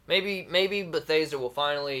 Maybe Bethesda will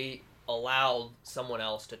finally allow someone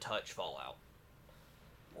else to touch Fallout.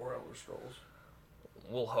 Or Elder Scrolls.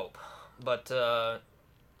 We'll hope. But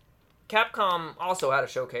Capcom also had a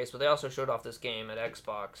showcase, but they also showed off this game at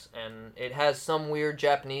Xbox, and it has some weird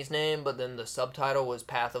Japanese name, but then the subtitle was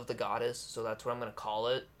Path of the Goddess, so that's what I'm going to call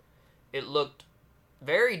it. It looked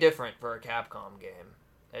very different for a Capcom game.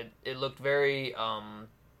 It looked very...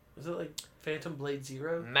 Was it like Phantom Blade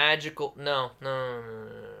Zero? Magical? No.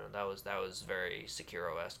 That was very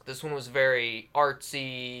Sekiro-esque. This one was very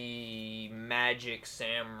artsy, magic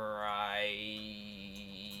samurai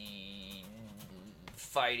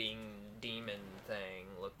fighting demon thing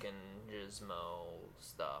looking gizmo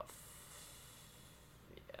stuff.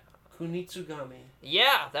 Yeah. Kunitsugami.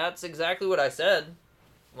 Yeah, that's exactly what I said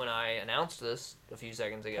when I announced this a few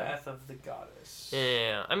seconds ago. Path of the Goddess.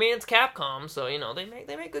 Yeah, I mean it's Capcom, so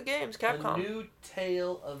they make good games. Capcom. A new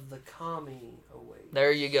tale of the Kami awaits.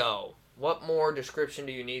 There you go. What more description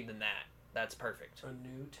do you need than that? That's perfect. A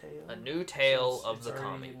new tale. A new tale of the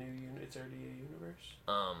Kami. It's already a universe.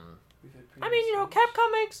 I mean,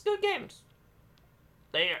 Capcom makes good games.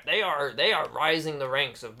 They are rising the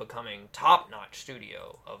ranks of becoming top-notch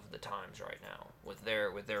studio of the times right now with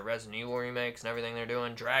their Resident Evil remakes and everything they're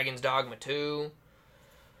doing. Dragon's Dogma 2.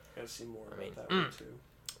 Gotta see more about that one too.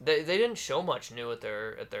 They didn't show much new at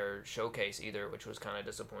their showcase either, which was kind of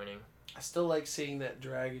disappointing. I still like seeing that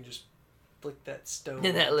dragon just flick that stone.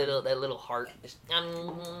 that little heart. Just, yeah,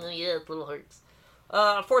 little hearts.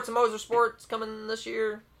 Forza Motorsport's coming this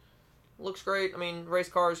year. Looks great. I mean, race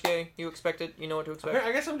cars, yay. You expect it. You know what to expect.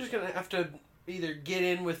 I guess I'm just going to have to either get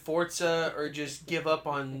in with Forza or just give up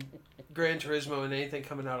on Gran Turismo and anything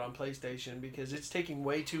coming out on PlayStation because it's taking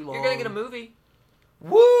way too long. You're going to get a movie.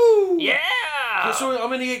 Woo! Yeah! So I'm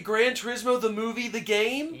going to get Gran Turismo, the movie, the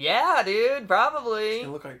game? Yeah, dude. Probably. It's going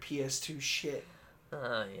to look like PS2 shit.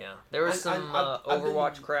 Yeah. There was some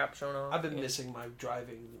Overwatch crap shown off. I've been missing my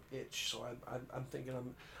driving itch, so I'm thinking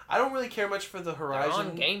I don't really care much for the Horizon.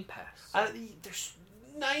 They're on Game Pass. There's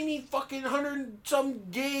 90 fucking 100 some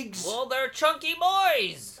gigs. Well, they're chunky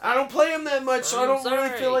boys. I don't play them that much, so I don't really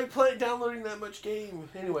feel sorry. like downloading that much game.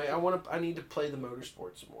 Anyway, I need to play the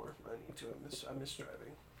motorsports more. I miss driving.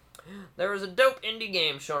 There was a dope indie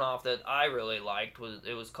game shown off that I really liked.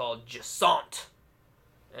 It was called Jasant,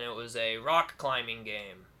 and it was a rock climbing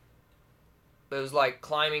game. It was like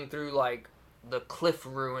climbing through like the cliff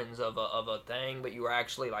ruins of a thing, but you were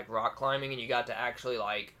actually like rock climbing, and you got to actually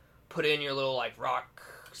like put in your little like rock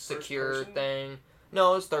secure thing.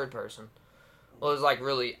 No, it was third person. Well, it was like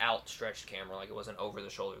really outstretched camera, like it wasn't over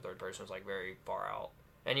the shoulder third person. It was like very far out.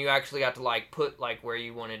 And you actually got to, like, put, like, where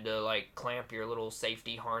you wanted to, like, clamp your little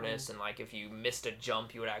safety harness. And, like, if you missed a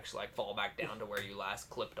jump, you would actually, like, fall back down to where you last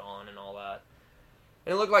clipped on and all that.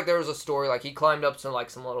 And it looked like there was a story. Like, he climbed up some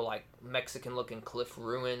little, like, Mexican-looking cliff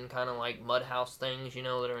ruin kind of, like, mud house things, you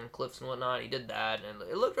know, that are in cliffs and whatnot. He did that, and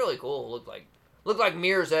it looked really cool. It looked like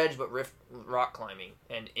Mirror's Edge, but rock climbing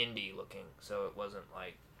and indie looking. So it wasn't,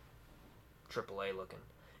 like, AAA looking.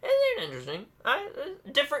 It's interesting.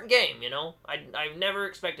 Different game, you know. I've never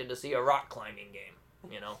expected to see a rock climbing game,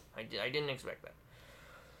 you know. I didn't expect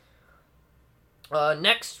that.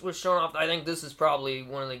 Next was shown off. I think this is probably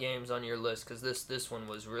one of the games on your list because this one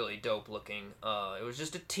was really dope looking. It was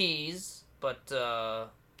just a tease, but the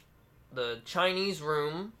Chinese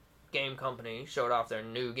Room game company showed off their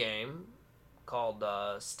new game called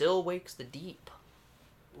Still Wakes the Deep.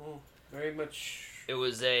 Very much. It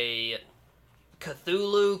was a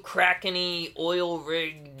Cthulhu, Kraken-y, oil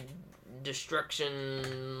rig,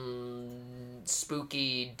 destruction,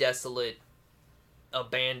 spooky, desolate,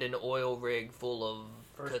 abandoned oil rig full of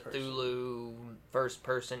Cthulhu,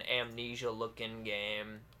 first-person amnesia-looking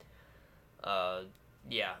game.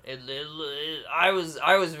 Yeah, I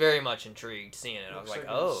was very much intrigued seeing it. I was like,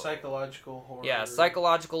 oh, psychological horror. Yeah,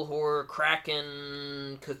 psychological horror,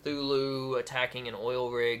 Kraken, Cthulhu attacking an oil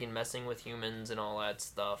rig and messing with humans and all that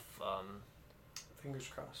stuff. Fingers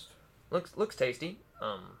crossed. Looks tasty.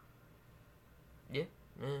 Yeah.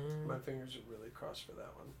 My fingers are really crossed for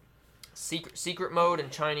that one. Secret mode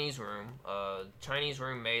and Chinese Room. Chinese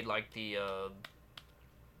Room made like the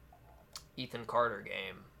Ethan Carter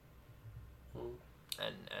game.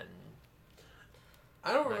 And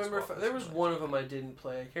I don't remember if there was one of them I didn't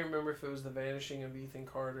play. I can't remember if it was The Vanishing of Ethan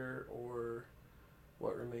Carter or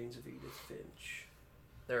What Remains of Edith Finch.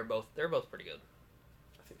 They're both pretty good.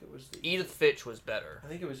 I think it was Edith Finch was better. I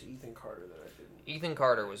think it was Ethan Carter that I didn't. Ethan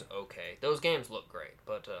Carter was okay. Those games look great,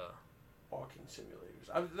 but walking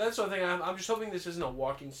simulators. That's the thing. I'm just hoping this isn't a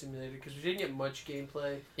walking simulator because we didn't get much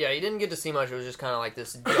gameplay. Yeah, you didn't get to see much. It was just kind of like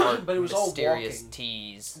this dark, but it was mysterious all walking.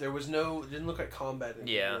 Tease. There was no. It didn't look like combat.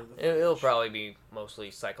 Yeah, it'll probably be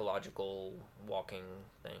mostly psychological walking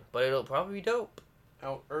thing, but it'll probably be dope.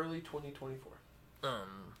 Out early 2024.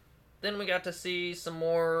 Then we got to see some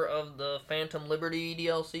more of the Phantom Liberty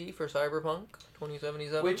DLC for Cyberpunk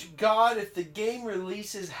 2077. Which, God, if the game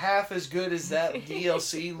releases half as good as that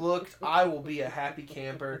DLC looked, I will be a happy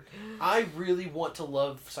camper. I really want to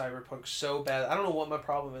love Cyberpunk so bad. I don't know what my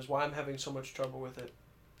problem is, why I'm having so much trouble with it.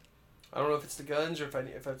 I don't know if it's the guns or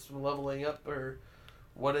if it's leveling up or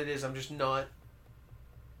what it is. I'm just not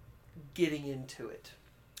getting into it.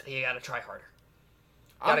 You gotta try harder.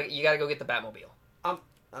 You gotta go get the Batmobile.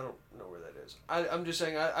 I don't know where that is. I'm just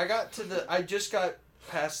saying, I just got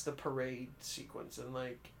past the parade sequence, and,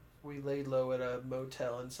 like, we laid low at a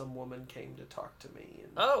motel, and some woman came to talk to me.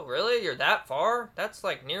 And oh, really? You're that far? That's,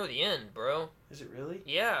 like, near the end, bro. Is it really?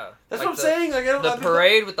 Yeah. That's like what I'm saying. Like, the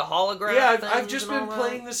parade with the hologram. Yeah, I've just been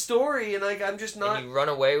playing the story, and, like, I'm just not... And you run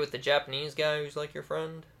away with the Japanese guy who's, like, your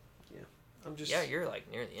friend? Yeah. I'm just... Yeah, you're, like,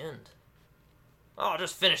 near the end. Oh,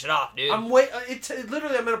 just finish it off, dude.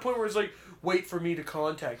 Literally, I'm at a point where it's like, wait for me to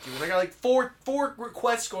contact you. And I got like four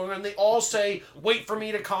requests going on, and they all say, wait for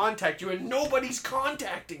me to contact you, and nobody's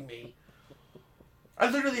contacting me. I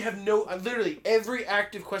literally, every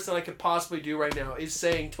active quest that I could possibly do right now is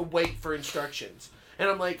saying to wait for instructions. And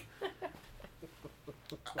I'm like,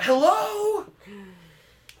 hello?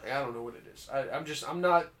 I don't know what it is.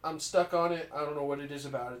 I'm stuck on it. I don't know what it is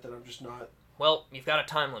about it that I'm just not. Well, you've got a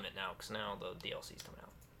time limit now, because now the DLC's coming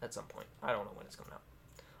out at some point. I don't know when it's coming out.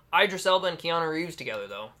 Idris Elba and Keanu Reeves together,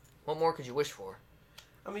 though. What more could you wish for?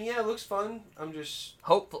 I mean, yeah, it looks fun. I'm just...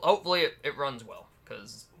 Hopefully it runs well,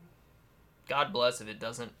 because God bless if it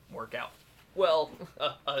doesn't work out. Well,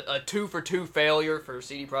 a 2-for-2 failure for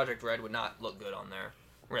CD Projekt Red would not look good on their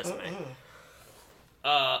resume.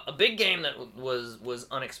 A big game that was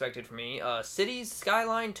unexpected for me, Cities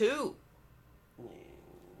Skyline 2.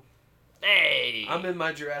 Hey! I'm in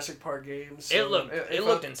my Jurassic Park games. So it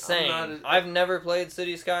looked insane. I've never played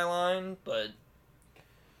City Skyline, but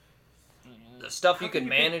the stuff you could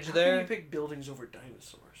manage there. How can you pick buildings over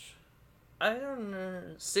dinosaurs? I don't know.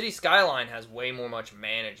 City Skyline has way more much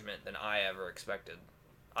management than I ever expected.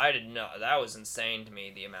 I didn't know. That was insane to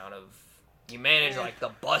me, the amount of... You manage, like,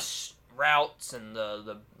 the bus routes and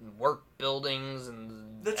the work buildings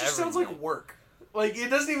and that just sounds like work. Like, it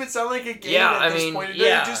doesn't even sound like a game point.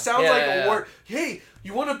 Yeah, it just sounds like a work. Hey,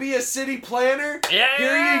 you want to be a city planner? Yeah,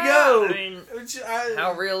 here you go. I mean,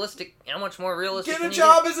 how realistic? How much more realistic? Get a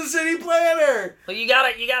job as a city planner. Well, you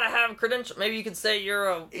gotta have credentials. Maybe you could say you're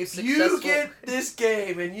a. If you get this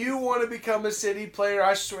game and you want to become a city planner,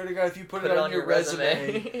 I swear to God, if you put it on your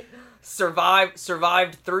resume.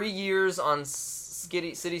 survived 3 years on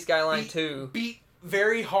City Skyline 2. Beat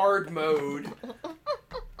very hard mode.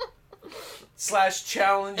 /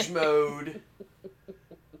 challenge mode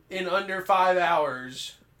in under 5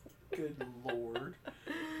 hours. Good Lord.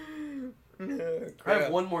 I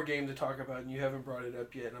have one more game to talk about, and you haven't brought it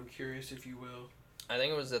up yet, and I'm curious if you will. I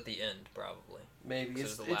think it was at the end, probably. Maybe.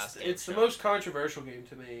 It's the most controversial game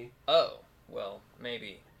to me. Oh, well,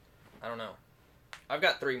 maybe. I don't know. I've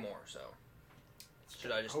got 3 more, so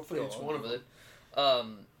should I just hopefully go it's on one of with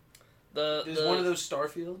them. it? Is one of those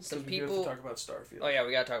Starfields? Some people we have to talk about Starfield. Oh yeah,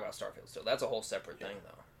 we gotta talk about Starfield still. That's a whole separate thing,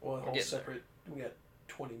 though. Well, a whole separate. There. We got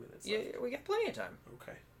 20 minutes. Yeah, left. we got plenty of time.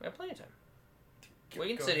 Okay. We got plenty of time.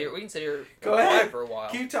 We can sit here. Go ahead for a while.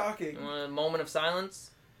 Keep talking. A moment of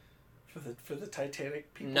silence. For the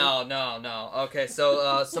Titanic people. No. Okay,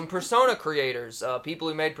 so some Persona creators, people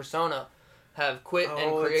who made Persona, have quit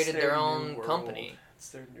and created their own company. It's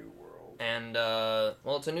their new world. And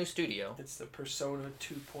it's a new studio. It's the Persona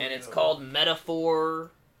 2.0. And it's called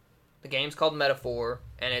Metaphor. The game's called Metaphor,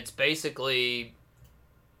 and it's basically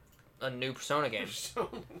a new Persona game.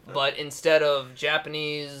 But instead of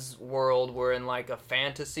Japanese world, we're in like a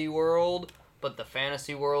fantasy world, but the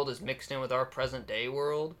fantasy world is mixed in with our present day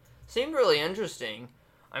world. Seemed really interesting.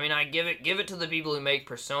 I mean, I give it to the people who make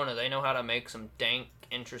Persona. They know how to make some dank,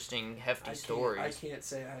 interesting, hefty stories. I can't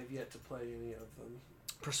say I have yet to play any of them.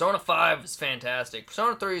 Persona 5 is fantastic.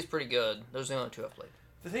 Persona 3 is pretty good. Those are the only 2 I've played.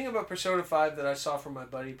 The thing about Persona 5 that I saw from my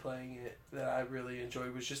buddy playing it that I really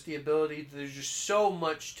enjoyed was just the ability. There's just so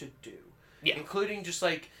much to do. Yeah. Including just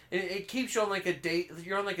like it keeps you on like a day.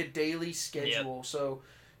 You're on like a daily schedule, Yep. So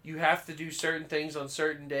you have to do certain things on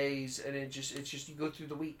certain days, and it's just you go through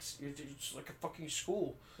the weeks. It's like a fucking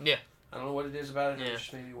school. Yeah. I don't know what it is about it. Yeah. It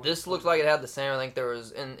just made me want This looked like it had the same. I think there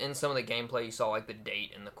was in some of the gameplay you saw like the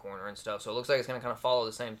date in the corner and stuff. So it looks like it's gonna kind of follow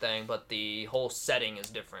the same thing, but the whole setting is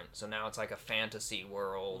different. So now it's like a fantasy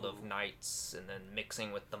world of knights, and then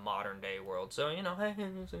mixing with the modern day world. So hey,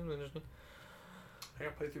 it seems interesting. I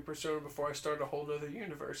gotta play through Persona before I start a whole other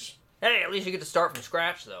universe. Hey, at least you get to start from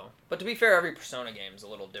scratch though. But to be fair, every Persona game is a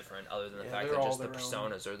little different, other than the fact that just the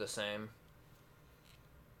personas are the same.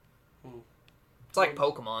 It's like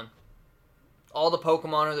Pokemon. All the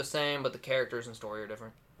Pokemon are the same, but the characters and story are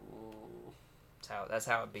different. That's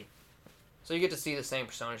how it be. So you get to see the same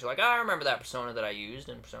personas. You're like, I remember that persona that I used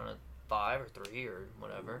in Persona 5 or 3 or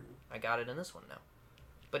whatever. I got it in this one now.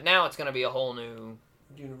 But now it's going to be a whole new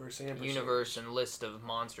universe and list of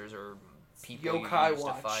monsters or people yokai you use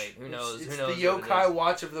watch. To fight. Who knows? It's the yokai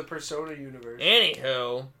watch of the Persona universe.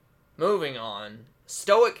 Anywho, moving on.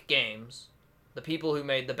 Stoic Games, the people who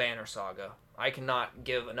made the Banner Saga. I cannot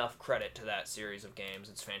give enough credit to that series of games.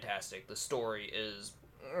 It's fantastic. The story is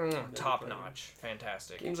top-notch.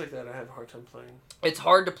 Fantastic. Games like that I have a hard time playing. It's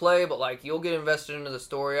hard to play, but like you'll get invested into the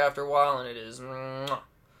story after a while, and it is...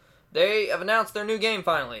 They have announced their new game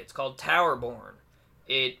finally. It's called Towerborn.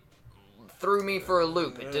 It threw me for a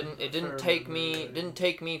loop. It didn't take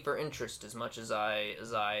me for interest as much as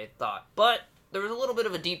I thought. But there was a little bit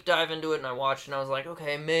of a deep dive into it, and I watched, and I was like,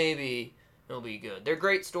 okay, maybe it'll be good. They're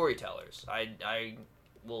great storytellers. I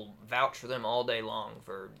will vouch for them all day long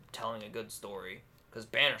for telling a good story, because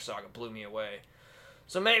Banner Saga blew me away.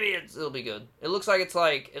 So maybe it'll be good. It looked like it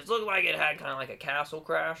had kind of like a Castle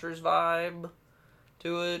Crashers vibe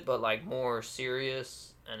to it, but like more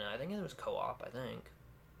serious. And I think it was co-op.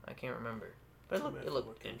 I can't remember, but it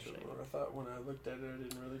looked interesting. I thought when I looked at it, I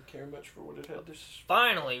didn't really care much for what it had.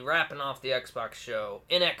 Finally, wrapping off the Xbox show,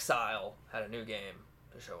 In Exile had a new game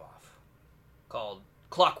to show off called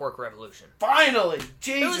Clockwork Revolution. Finally,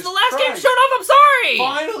 Jesus! It was the last Christ. game showed off. I'm sorry.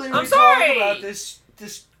 Finally, I'm sorry. Talk about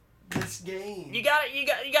this game. You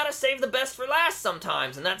gotta save the best for last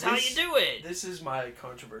sometimes, and that's how you do it. This is my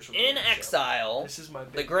controversial. In Exile. This is my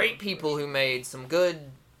the great people who made some good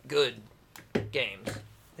games.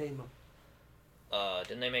 Name them.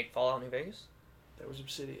 Didn't they make Fallout New Vegas? That was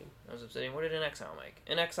Obsidian. What did In Exile make?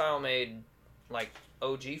 In Exile made like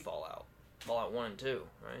OG Fallout 1 and 2,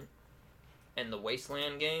 right? And the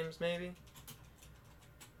Wasteland games, maybe.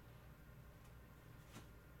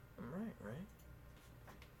 I'm right?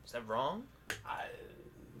 Is that wrong?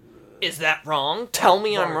 Is that wrong? Tell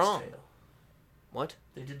me I'm wrong. Tale. What?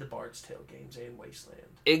 They did the Bard's Tale games and Wasteland.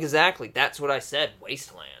 Exactly. That's what I said.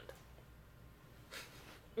 Wasteland.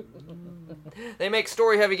 They make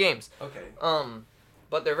story-heavy games. Okay.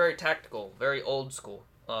 But they're very tactical, very old school.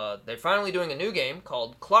 They're finally doing a new game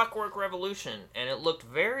called Clockwork Revolution, and it looked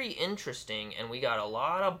very interesting, and we got a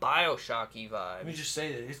lot of Bioshock-y vibes. Let me just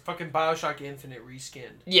say that it's fucking Bioshock Infinite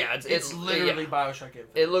reskinned. Yeah, it's literally Bioshock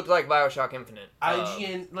Infinite. It looked like Bioshock Infinite.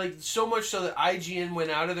 IGN, like, so much so that IGN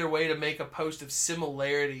went out of their way to make a post of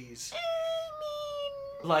similarities.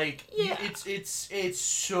 Like, yeah. It's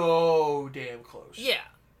so damn close. Yeah.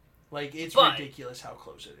 Like, it's ridiculous how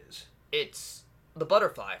close it is. It's the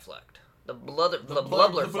butterfly effect. The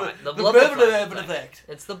butterfly effect.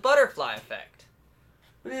 It's the butterfly effect.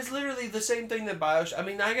 But it's literally the same thing that Bioshock... I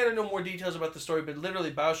mean, I gotta know more details about the story, but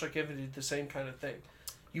literally Bioshock Infinite did the same kind of thing.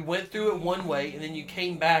 You went through it one way, and then you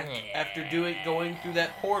came back after going through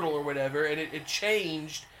that portal or whatever, and it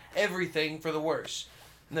changed everything for the worse.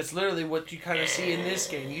 And that's literally what you kind of see in this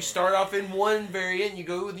game. You start off in one variant, you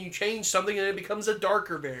go and you change something, and it becomes a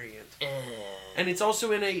darker variant. And it's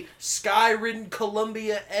also in a sky-ridden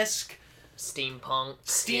Columbia-esque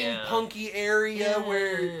steampunky area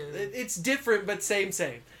where it's different but same.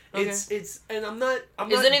 Okay. It's and I'm not.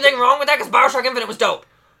 Is anything wrong with that? Because Bioshock Infinite was dope.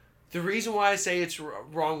 The reason why I say it's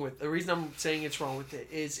wrong with the reason I'm saying it's wrong with it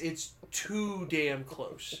is it's too damn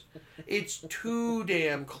close. It's too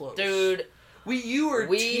damn close, dude.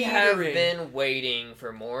 We have been waiting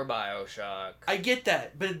for more Bioshock. I get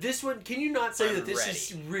that, but this one, can you not say that this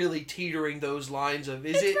is really teetering those lines of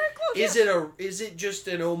is it just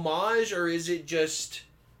an homage or is it just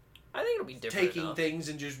I think it'll be different taking things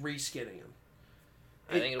and just reskinning them?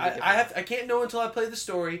 I think it'll be different. I can't know until I play the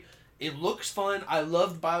story. It looks fun. I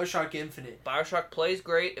loved Bioshock Infinite. Bioshock plays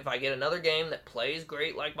great. If I get another game that plays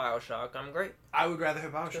great like Bioshock, I'm great. I would rather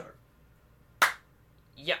have Bioshock.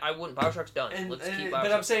 Yeah, I wouldn't. Bioshock's done. Let's keep Bioshock.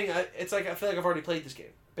 But I'm saying, it's like I feel like I've already played this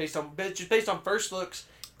game based on first looks.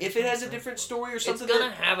 If it has a different story or something, it's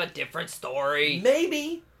gonna have a different story.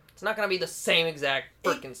 Maybe it's not gonna be the same exact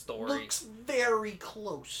freaking story. It looks very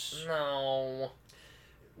close. No.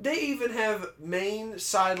 They even have main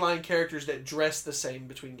sideline characters that dress the same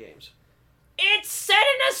between games. It's set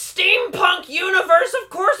in a steampunk universe. Of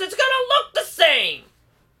course, it's gonna look the same.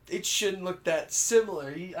 It shouldn't look that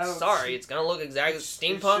similar. It's gonna look exactly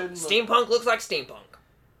steampunk. Steampunk looks like steampunk.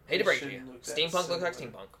 Hate to break it to you. Steampunk looks like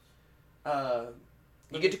steampunk.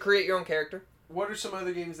 You get to create your own character. What are some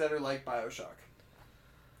other games that are like Bioshock?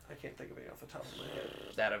 I can't think of any off the top of my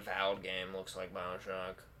head. That Avowed game looks like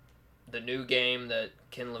Bioshock. The new game that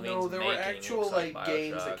Ken Levine's making. No, there were actual like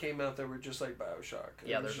games that came out that were just like Bioshock.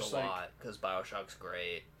 Yeah, there's a lot because Bioshock's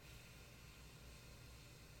great.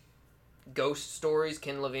 Ghost Stories,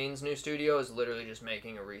 Ken Levine's new studio, is literally just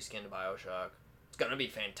making a reskin to Bioshock. It's gonna be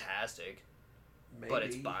fantastic. Maybe, but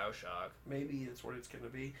it's Bioshock. Maybe it's what it's gonna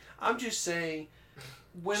be. I'm just saying,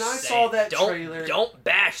 when I saw that trailer... Don't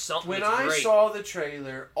bash something When I saw the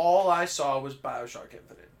trailer, all I saw was Bioshock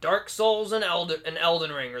Infinite. Dark Souls and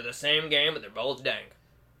Elden Ring are the same game, but they're both dank.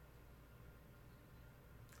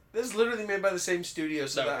 This is literally made by the same studio,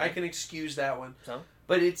 so that I can excuse that one. So?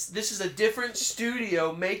 But this is a different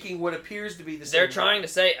studio making what appears to be the same. They're trying to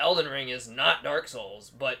say Elden Ring is not Dark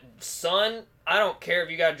Souls, but son, I don't care if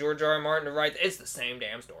you got George R. R. Martin to write. It's the same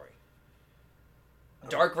damn story.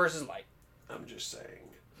 Dark versus light. I'm just saying.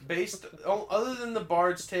 Other than the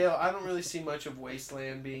Bard's Tale, I don't really see much of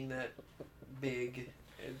Wasteland being that big.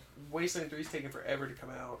 Wasteland 3 is taking forever to come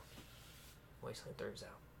out. Wasteland 3's out.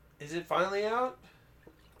 Is it finally out?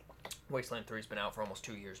 Wasteland 3's been out for almost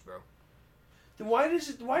 2 years, bro. Then why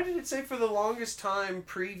did it say for the longest time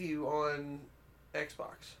preview on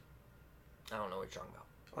Xbox? I don't know what you're talking about.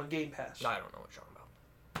 On Game Pass. I don't know what you're talking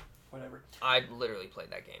about. Whatever. I literally played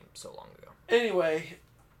that game so long ago. Anyway,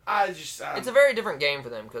 it's a very different game for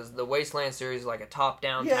them because the Wasteland series is like a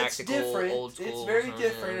top-down, tactical, old school. It's very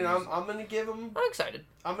different, and I'm gonna give them. I'm excited.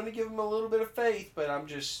 I'm gonna give them a little bit of faith, but I'm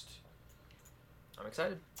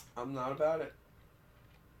excited. I'm not about it.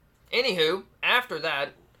 Anywho, after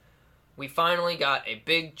that, we finally got a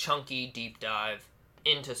big, chunky deep dive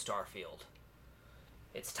into Starfield.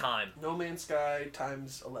 It's time. No Man's Sky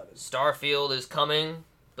times 11. Starfield is coming.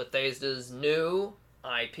 Bethesda's new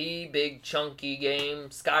IP, big, chunky game.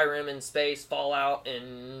 Skyrim in space, Fallout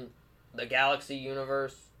in the Galaxy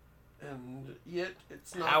universe. And yet,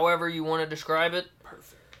 it's not... However you want to describe it.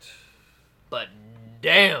 Perfect. But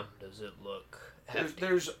damn, does it look hefty.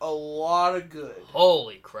 There's a lot of good.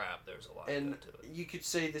 Holy crap, there's a lot of good to it. You could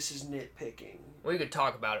say this is nitpicking. We could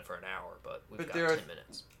talk about it for an hour, but we've got 10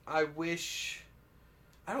 minutes. I wish...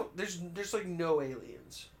 I don't... There's like no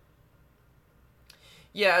aliens.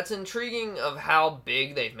 Yeah, it's intriguing of how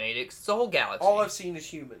big they've made it. 'Cause it's a whole galaxy. All I've seen is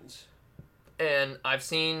humans. And I've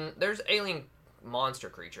seen... There's alien monster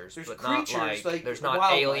creatures, there's but creatures, not like there's not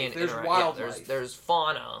wildlife. alien. There's wildlife. Yeah, there's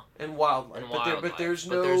fauna and wildlife. But there's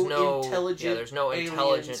no intelligent. Yeah, there's no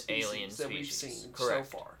intelligent alien species that we've species. seen Correct.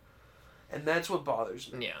 so far, and that's what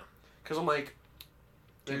bothers me. Yeah, because I'm like,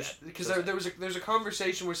 there's a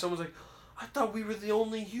conversation where someone's like, I thought we were the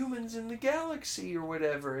only humans in the galaxy or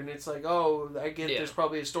whatever, and it's like, oh, I get there's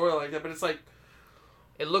probably a story like that, but it's like.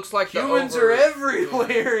 It looks like humans are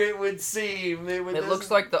everywhere. It would seem. It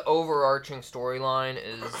looks like the overarching storyline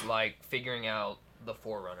is like figuring out the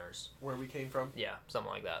Forerunners, where we came from. Yeah,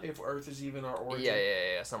 something like that. If Earth is even our origin.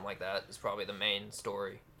 Yeah, something like that is probably the main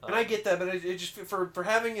story. And I get that, but it just for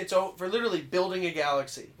having its own, for literally building a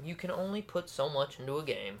galaxy. You can only put so much into a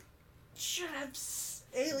game. Should have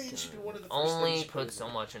aliens should be one of the first only things put so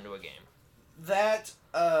much into a game. That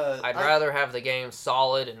I'd rather have the game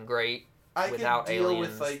solid and great. I without can deal aliens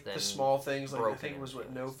with like the small things, like I think it was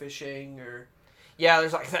no fishing or. Yeah,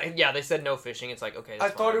 there's like they said no fishing. It's like okay.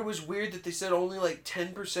 That's thought it was weird that they said only like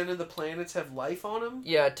 10% of the planets have life on them.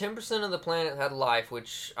 Yeah, 10% of the planet had life,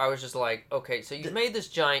 which I was just like, okay, so you've made this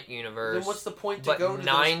giant universe. Then what's the point to go to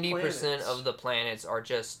 90% of the planets are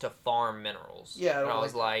just to farm minerals. Yeah, and I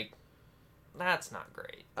was like, that's not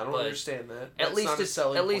great. I don't understand that. At least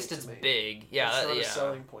it's big. Yeah, that's not a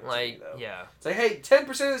selling point. Like, to me, though. yeah. It's like, hey, 10%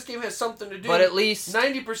 of this game has something to do. But at least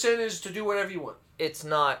 90% is to do whatever you want. It's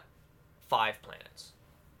not 5 planets.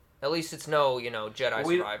 At least it's no, Jedi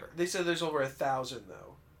Survivor. They said there's over 1,000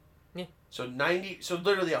 though. Yeah. So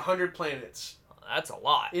literally 100 planets. That's a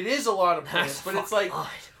lot. It is a lot of planets, but it's like,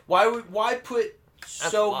 why put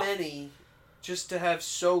so many? Just to have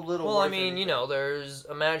so little. Well, I mean,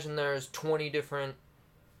 imagine there's 20 different,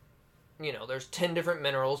 there's 10 different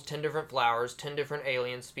minerals, 10 different flowers, 10 different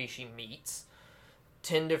alien species meats,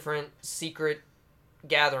 10 different secret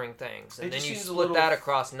gathering things. And then you split that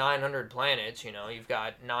across 900 planets, you've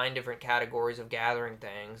got 9 different categories of gathering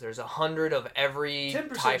things. There's 100 of every 10%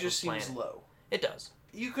 type of planet. just seems low. It does.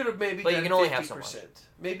 You could have maybe but done you can only 50%. Have so much.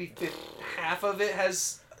 Maybe half of it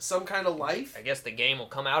has some kind of life. I guess the game will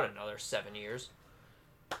come out in another 7 years.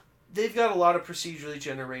 They've got a lot of procedurally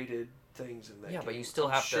generated things in that game. But you still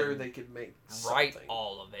have to they could make write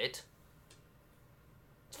all of it.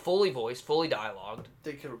 It's fully voiced, fully dialogued.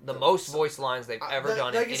 They could the most voice lines they've ever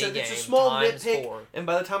done in any game. It's a small nitpick, 4. and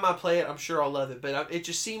by the time I play it, I'm sure I'll love it. But it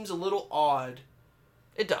just seems a little odd.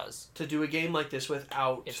 It does. To do a game like this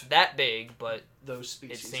without... It's that big, but those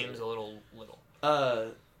species. It seems a little.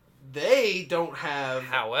 They don't have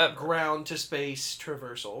however ground to space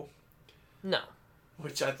traversal. No.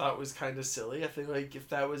 Which I thought was kind of silly. I feel like if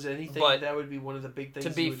that was anything, that would be one of the big things.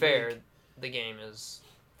 To be fair, the game is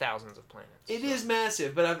thousands of planets. It is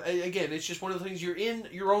massive, but again, it's just one of the things. You're in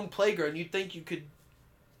your own playground. You'd think you could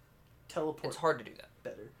teleport. It's hard to do that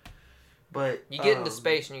better. But you get into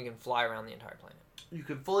space and you can fly around the entire planet. You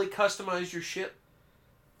can fully customize your ship.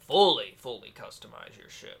 Fully customize your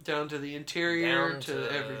ship. Down to the interior,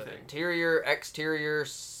 to everything. Interior, exterior,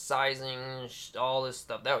 sizing, all this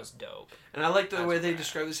stuff. That was dope. And I like the way they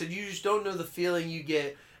described it. They said you just don't know the feeling you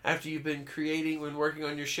get after you've been working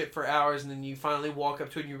on your ship for hours, and then you finally walk up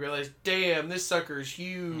to it and you realize, damn, this sucker is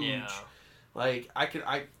huge. Yeah. Like,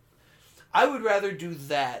 I would rather do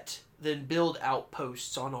that than build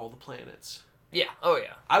outposts on all the planets. Yeah. Oh,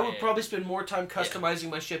 yeah. I would probably spend more time customizing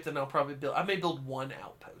my ship than I'll probably build. I may build one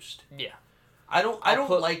outpost. Yeah. I don't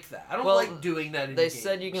like that. I don't like doing that in They games.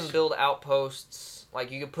 said you can build outposts. Like,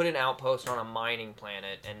 you could put an outpost on a mining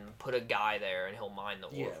planet and put a guy there, and he'll mine the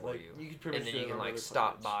ore for you. And then you can,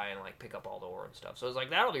 stop by and, pick up all the ore and stuff. So it's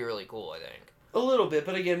that'll be really cool, I think. A little bit,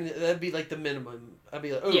 but again, that'd be, the minimum. I'd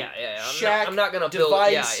be like, oh, shack, I'm not gonna build...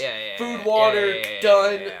 device, food, water,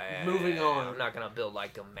 done, moving on. I'm not gonna build, a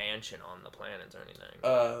mansion on the planets or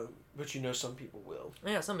anything. But some people will.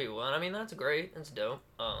 Yeah, some people will. I mean, that's great. That's dope.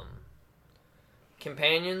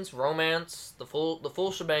 Companions, romance, the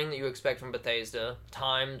full shebang that you expect from Bethesda,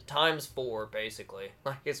 times 4, basically.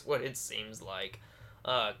 It's what it seems like.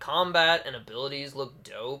 Combat and abilities look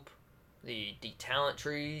dope. The talent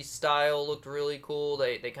tree style looked really cool.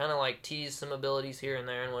 They kind of teased some abilities here and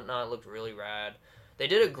there and whatnot. It looked really rad. They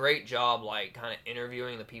did a great job kind of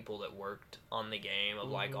interviewing the people that worked on the game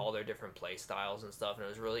of all their different play styles and stuff, and it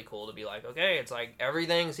was really cool to be okay, it's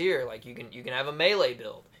everything's here. You can have a melee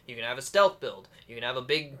build, you can have a stealth build, you can have a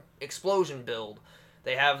big explosion build.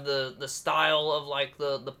 They have the style of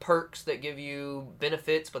the perks that give you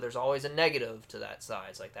benefits, but there's always a negative to that side.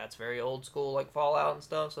 It's that's very old school Fallout and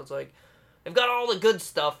stuff. So it's they've got all the good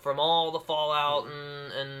stuff from all the Fallout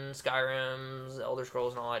and Skyrim's, Elder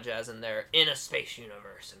Scrolls, and all that jazz in there in a space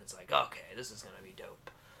universe, and it's like, okay, this is gonna be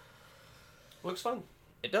dope. Looks fun.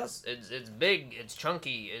 It does. It's big. It's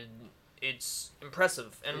chunky. It's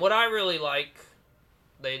impressive. And what I really like,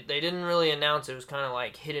 they didn't really announce it. It was kind of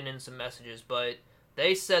like hidden in some messages, but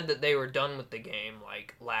they said that they were done with the game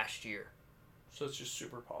like last year. So it's just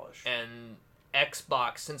super polished. And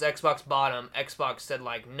Xbox, since Xbox bought them, Xbox said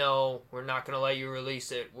like, no, we're not going to let you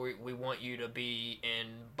release it. We want you to be in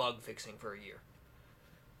bug fixing for a year.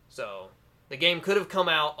 So the game could have come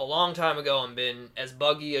out a long time ago and been as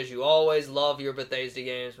buggy as you always love your Bethesda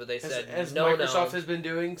games, but they said, as no, Microsoft has been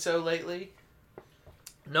doing so lately.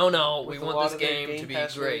 No, we want this game to be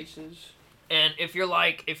great. Releases. And if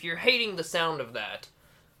you're hating the sound of that,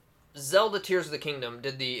 Zelda Tears of the Kingdom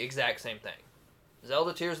did the exact same thing.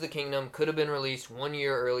 Zelda Tears of the Kingdom could have been released 1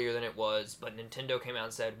 year earlier than it was, but Nintendo came out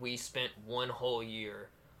and said, we spent 1 whole year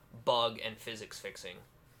bug and physics fixing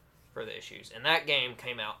for the issues. And that game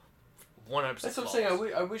came out 100% That's what I'm saying.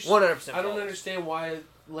 I wish. 100% I don't understand why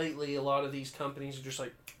lately a lot of these companies are just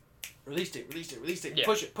like, released it, yeah.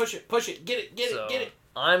 push it, get it.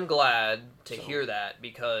 I'm glad to hear that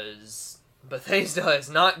because Bethesda is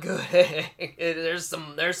not good. There's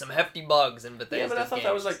some hefty bugs in Bethesda's Yeah, but I thought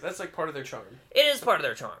games. that's like part of their charm. It is part of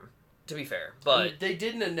their charm, to be fair. But I mean, they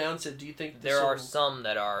didn't announce it. Do you think there are some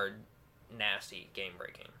that are nasty game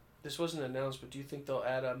breaking? This wasn't announced, but do you think they'll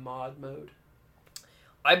add a mod mode?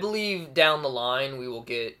 I believe down the line we will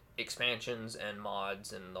get expansions and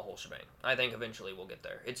mods and the whole shebang. I think eventually we'll get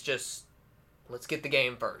there. It's just, let's get the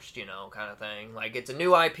game first, kind of thing. Like, it's a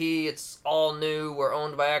new IP, it's all new, we're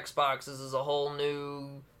owned by Xbox, this is a whole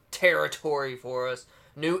new territory for us.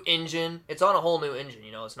 New engine, it's on a whole new engine,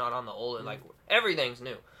 it's not on the old, like, everything's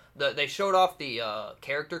new. They showed off the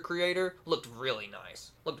character creator, looked really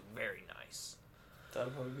nice. Looked very nice.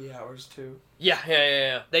 That'll probably be hours too.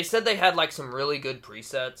 Yeah. They said they had like some really good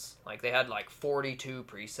presets. Like they had like 42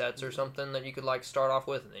 presets or something that you could like start off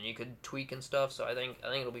with, and then you could tweak and stuff. So I think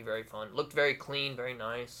it'll be very fun. Looked very clean, very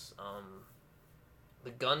nice.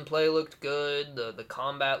 The gunplay looked good. The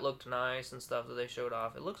combat looked nice and stuff that they showed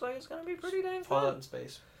off. It looks like it's gonna be pretty dang fun. Fallout in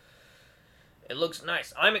space. It looks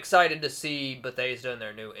nice. I'm excited to see Bethesda and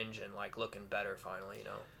their new engine like looking better finally.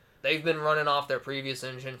 They've been running off their previous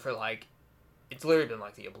engine for like. It's literally been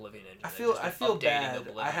like the Oblivion engine. I feel bad.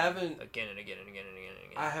 Oblivion I haven't again and again.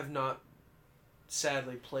 I have not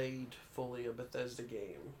sadly played fully a Bethesda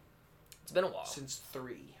game. It's been a while since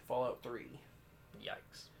Fallout 3.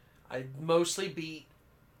 Yikes! I mostly beat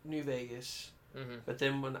New Vegas, mm-hmm. But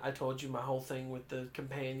then when I told you my whole thing with the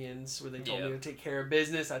companions, where they told me to take care of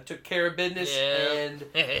business, I took care of business, and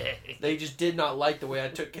they just did not like the way I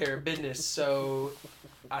took care of business. So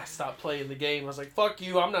I stopped playing the game. I was like, fuck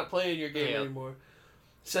you, I'm not playing your game anymore.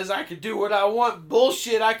 Says I could do what I want.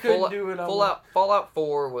 Bullshit, I couldn't do what I want. Fallout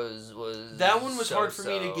 4 was that one was hard for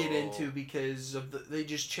me to get into because of they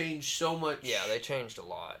just changed so much. Yeah, they changed a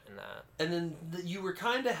lot in that. And then you were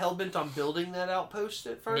kind of hell-bent on building that outpost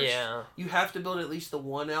at first. Yeah. You have to build at least the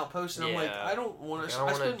one outpost, and I'm like, I don't want to.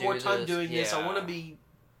 I spend more time doing this. I want to be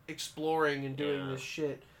exploring and doing this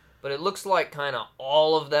shit. But it looks like kind of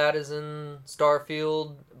all of that is in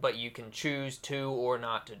Starfield, but you can choose to or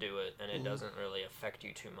not to do it, and it doesn't really affect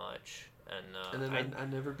you too much. And then I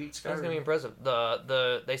never beat Skyrim. That's gonna be impressive.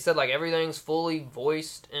 They said like everything's fully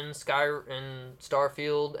voiced in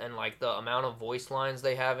Starfield, and like the amount of voice lines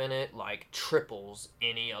they have in it like triples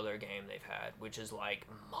any other game they've had, which is like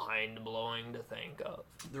mind blowing to think of.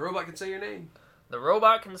 The robot can say your name. The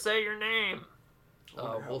robot can say your name.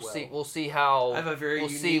 We'll see how. I have a very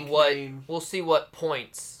unique name. We'll see what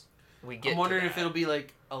points we get. I'm wondering if it'll be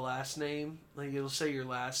like a last name, like it'll say your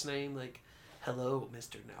last name, like "Hello,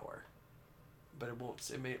 Mr. Nauer," but it won't.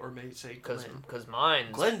 It may say Glenn. Because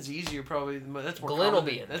mine's Glenn's easier probably. That's more. Glenn will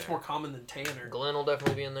be in there. That's more common than Tanner. Glenn will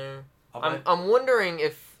definitely be in there. I'm wondering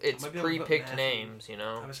if it's pre-picked names.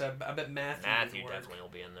 I bet Matthew. Matthew definitely will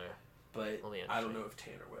be in there. But I don't know if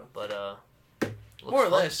Tanner will. But more or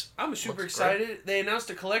less, I'm super excited. Great. They announced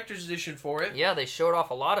a collector's edition for it. Yeah, they showed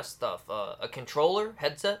off a lot of stuff. A controller,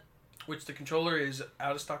 headset. Which the controller is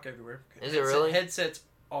out of stock everywhere. Is it really? Headsets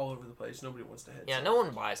all over the place. Nobody wants the headset. Yeah, no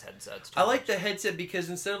one buys headsets. I like the headset because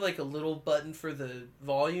instead of like a little button for the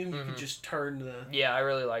volume, you can just turn the... Yeah, I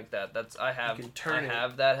really like that. I have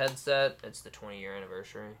that headset. It's the 20-year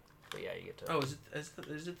anniversary. But yeah, you get to... Oh, is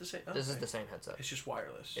it the same? Okay. This is the same headset. It's just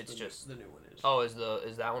wireless. It's just... The new one is. Oh, is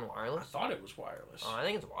that one wireless? I thought it was wireless. Oh, I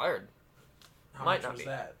think it's wired. How much was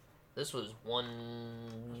that? This was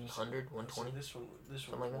 100, 120. This one was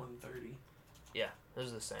 130. Yeah, this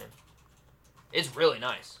is the same. It's really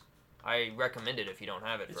nice. I recommend it if you don't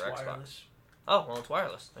have it for Xbox. Wireless. Oh, well, it's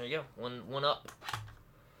wireless. There you go. One up.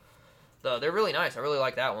 They're really nice. I really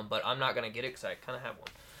like that one, but I'm not going to get it because I kind of have one.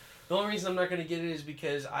 The only reason I'm not going to get it is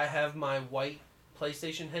because I have my white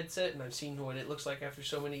PlayStation headset, and I've seen what it looks like after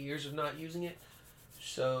so many years of not using it.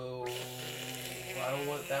 So I don't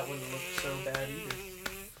want that one to look so bad either.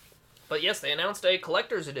 But yes, they announced a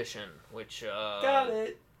collector's edition, which got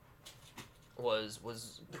it. Was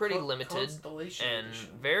pretty limited and edition.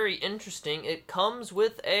 very interesting. It comes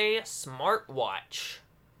with a smartwatch,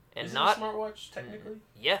 and Is not it a smartwatch technically.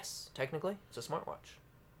 Yes, technically, it's a smartwatch.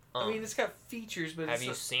 I mean, it's got features, but have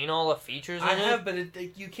you seen all the features? I have, but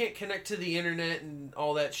you can't connect to the internet and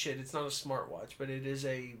all that shit. It's not a smartwatch, but it is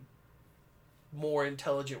a more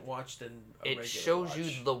intelligent watch than a regular watch. It shows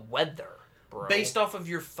you the weather, bro. Based off of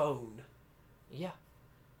your phone. Yeah.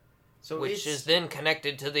 So which is then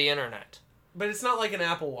connected to the internet. But it's not like an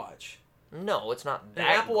Apple Watch. No, it's not that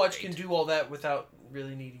An Apple Watch great. can do all that without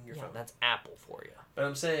really needing your phone. That's Apple for you. But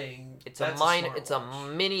I'm saying it's a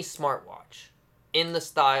mini smartwatch in the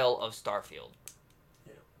style of Starfield.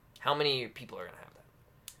 Yeah. How many people are going to have that?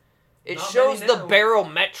 It Not shows many the now.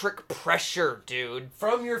 barometric pressure, dude.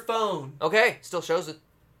 From your phone. Okay, still shows it.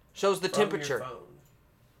 Shows the temperature.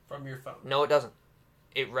 From your phone. No, it doesn't.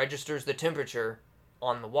 It registers the temperature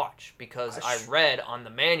on the watch because I read on the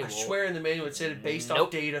manual. I swear in the manual it said it based off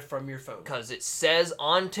data from your phone. Because it says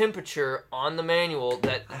on temperature on the manual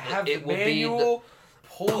that it will be the...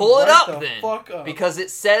 Pull it up then. Fuck up. Because it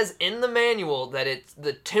says in the manual that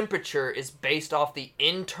the temperature is based off the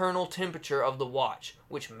internal temperature of the watch,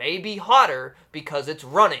 which may be hotter because it's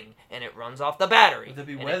running and it runs off the battery. Would that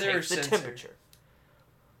be and weather it takes or the sensor? temperature.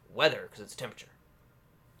 Weather, because it's temperature.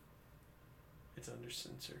 It's under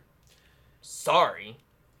sensor. Sorry.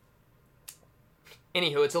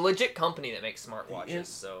 Anywho, it's a legit company that makes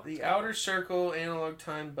smartwatches. The outer circle analog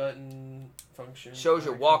time button function shows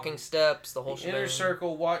your walking steps, the whole shebang. Inner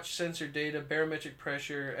circle watch sensor data, barometric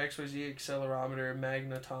pressure, XYZ accelerometer,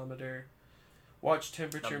 magnetometer, watch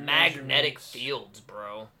temperature. The magnetic fields,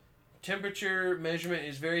 bro. Temperature measurement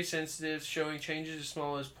is very sensitive, showing changes as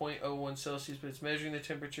small as 0.01 Celsius, but it's measuring the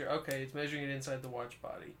temperature. Okay, it's measuring it inside the watch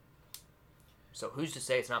body. So who's to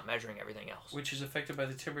say it's not measuring everything else? Which is affected by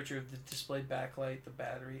the temperature of the display backlight, the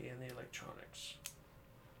battery, and the electronics.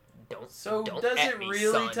 Don't does it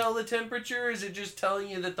really tell the temperature, or is it just telling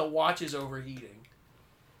you that the watch is overheating?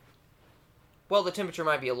 Well, the temperature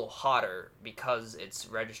might be a little hotter because it's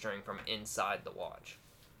registering from inside the watch.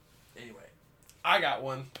 Anyway, I got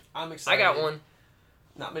one. I'm excited. I got one.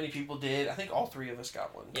 Not many people did. I think all three of us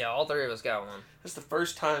got one. Yeah, all three of us got one. That's the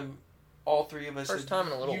first time all three of us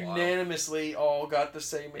unanimously all got the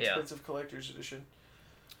same expensive collector's edition.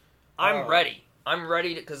 I'm ready. I'm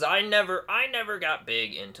ready because I never got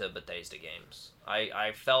big into Bethesda games.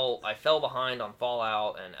 I fell behind on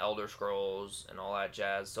Fallout and Elder Scrolls and all that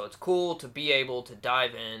jazz. So it's cool to be able to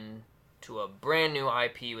dive in to a brand new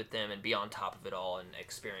IP with them and be on top of it all and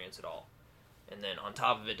experience it all. And then on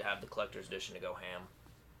top of it to have the collector's edition to go ham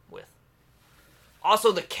with.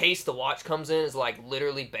 Also, the case the watch comes in is like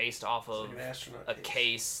literally based off of a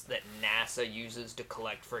case that NASA uses to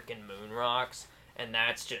collect frickin' moon rocks, and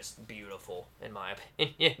that's just beautiful in my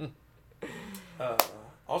opinion.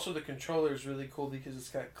 Also, the controller is really cool because it's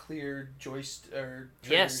got clear triggers.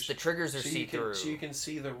 Yes, the triggers are see-through. So you can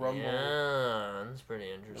see the rumble. Yeah, that's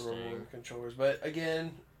pretty interesting. The rumble controllers, but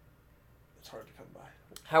again, it's hard to come by.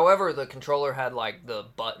 However, the controller had like the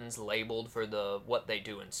buttons labeled for what they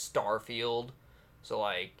do in Starfield. So,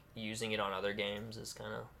 like, using it on other games is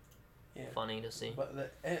kind of funny to see. But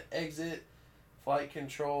the exit, flight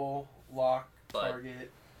control, lock,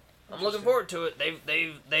 target. I'm looking forward to it.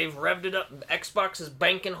 They've revved it up. Xbox is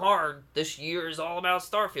banking hard. This year is all about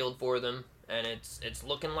Starfield for them, and it's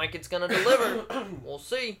looking like it's gonna deliver. We'll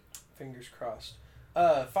see. Fingers crossed.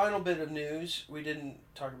 Final bit of news. We didn't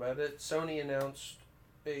talk about it. Sony announced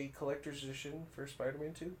a collector's edition for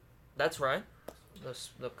Spider-Man 2. That's right.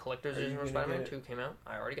 The collector's edition for Spider-Man 2 came out.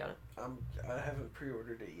 I already got it. I haven't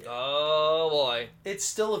pre-ordered it yet. Oh, boy. It's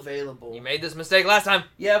still available. You made this mistake last time.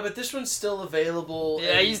 Yeah, but this one's still available.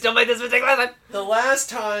 Yeah, you still made this mistake last time. The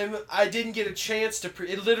last time, I didn't get a chance to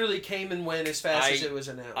it literally came and went as fast as it was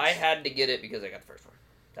announced. I had to get it because I got the first one.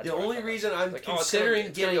 That's the only reason I'm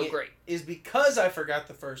considering getting it is because I forgot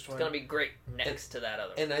the first one. It's going to be great next to that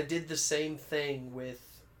other one. And I did the same thing with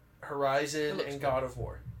Horizon and God of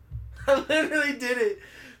War. I literally did it.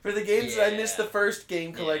 For the games that I missed the first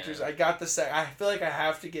game collectors, I got the second. I feel like I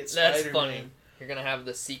have to get Spider-Man. That's funny. You're gonna have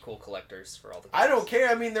the sequel collectors for all the games. I don't care.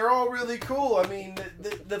 I mean, they're all really cool. I mean,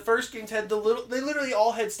 the first games had they literally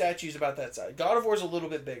all had statues about that size. God of War's a little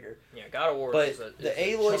bit bigger. Yeah, God of War. But the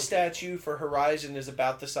Aloy statue for Horizon is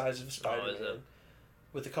about the size of Spider-Man. Oh, is it?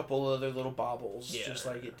 With a couple other little baubles, Yeah. just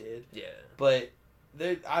like it did. Yeah. But,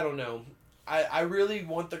 I don't know. I really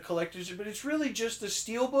want the collector's, but it's really just a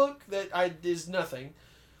steelbook that is nothing.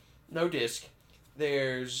 No disc.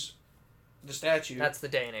 There's the statue. That's the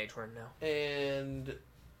day and age we're in now. And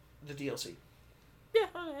the DLC. Yeah.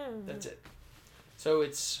 That's it. So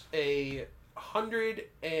it's a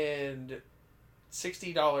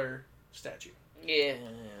 $160 statue. Yeah.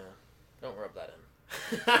 Don't rub that in.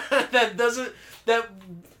 That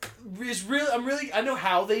is really, I know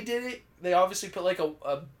how they did it. They obviously put like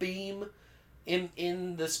a beam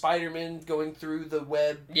in the Spider-Man going through the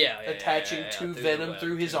web, attaching to Venom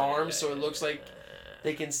through his arms, so it looks like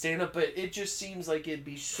they can stand up, but it just seems like it'd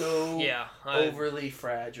be so overly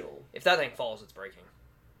fragile. If that thing falls, it's breaking.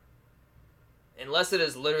 Unless it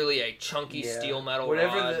is literally a chunky steel metal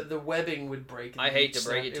whatever rod. the webbing would break. I hate to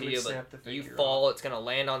break it to you, but you fall, it's going to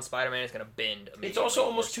land on Spider-Man, it's going to bend immediately. It's also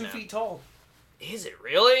almost 2 feet tall. Is it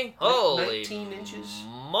really? Holy 19 inches.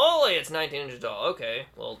 Moly, it's 19 inches tall. Okay,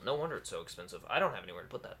 well, no wonder it's so expensive. I don't have anywhere to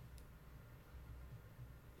put that.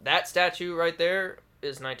 That statue right there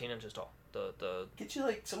is 19 inches tall. The Get you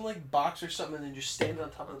like some box or something and then just stand on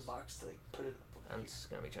top of the box to put it up. That's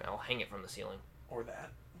going to be... I'll hang it from the ceiling. Or that.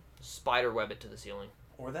 Spider web it to the ceiling.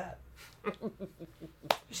 Or that.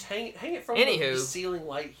 Just hang it from the ceiling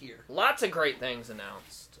light here. Lots of great things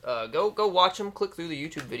announced. Go watch them. Click through the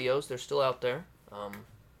YouTube videos. They're still out there.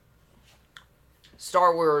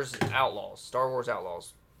 Star Wars Outlaws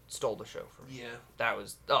stole the show from me. Yeah. That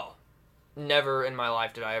was... never in my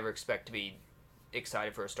life did I ever expect to be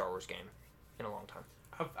excited for a Star Wars game in a long time.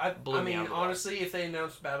 I mean, honestly, if they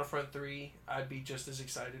announced Battlefront 3, I'd be just as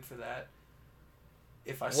excited for that.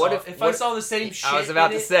 If I saw the same shit. I was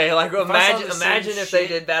about to say, imagine if they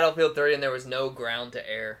did Battlefield 3 and there was no ground to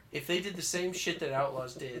air. If they did the same shit that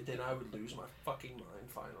Outlaws did, then I would lose my fucking mind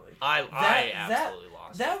finally. I absolutely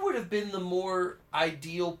lost. That would have been the more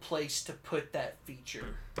ideal place to put that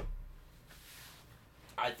feature.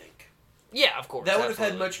 I think. Yeah, of course. That would have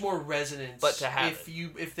had much more resonance. But to have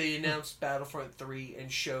if they announced Battlefront 3 and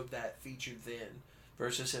showed that feature then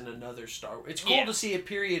versus in another Star Wars. It's cool to see a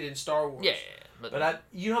period in Star Wars. Yeah. But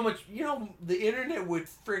the internet would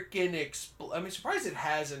freaking explode. I'm surprised it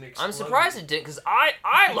hasn't exploded. I'm surprised it didn't, because I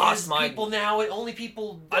lost my... Only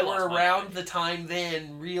people that were around the time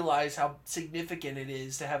then realize how significant it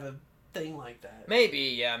is to have a thing like that.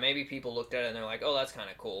 Maybe people looked at it and they're like, oh, that's kind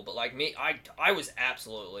of cool. But like me, I was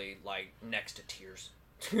absolutely like next to tears.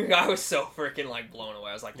 I was so freaking like blown away.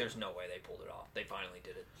 I was like, there's no way they pulled it off. They finally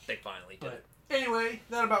did it. Anyway,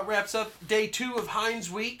 that about wraps up day 2 of Heinz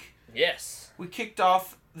Week. Yes. We kicked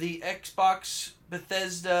off the Xbox,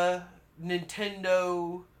 Bethesda,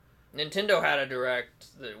 Nintendo. Nintendo had a direct.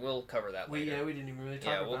 We'll cover that later. We didn't even really talk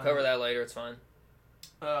about it. Yeah, we'll cover that later. It's fine.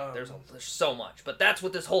 There's so much. But that's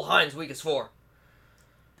what this whole Heinz Week is for.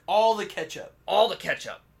 All the ketchup.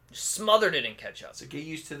 Just smothered it in ketchup. So get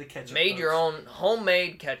used to the ketchup. Made your own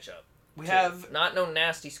homemade ketchup. We have... Not no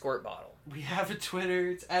nasty squirt bottle. We have a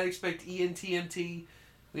Twitter. It's @ExpectENTMT.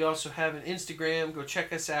 We also have an Instagram. Go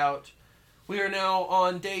check us out. We are now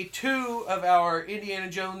on day 2 of our Indiana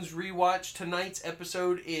Jones rewatch. Tonight's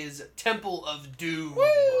episode is Temple of Doom.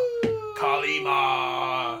 Woo!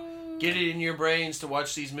 Kalima. Get it in your brains to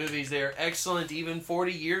watch these movies. They are excellent even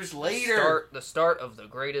 40 years later. The start of the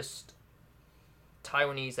greatest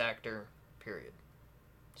Taiwanese actor, period.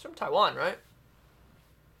 He's from Taiwan, right?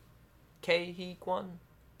 Ke Kwan?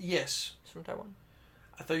 Yes. He's from Taiwan.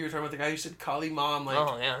 I thought you were talking about the guy who said Kalima. I'm like,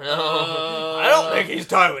 oh, yeah, no. I don't think he's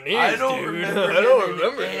Taiwanese, I don't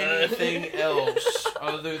remember anything that. else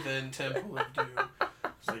other than Temple of Doom.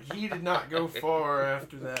 It's like, he did not go far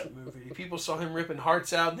after that movie. People saw him ripping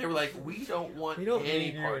hearts out, and they were like, we don't want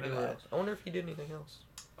any part of that. I wonder if he did anything else.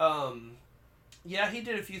 Yeah, he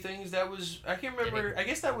did a few things. That was, I can't remember, I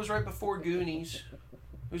guess that was right before Goonies.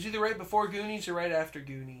 It was either right before Goonies or right after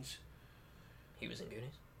Goonies. He was in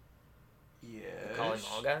Goonies? Yes. The Colin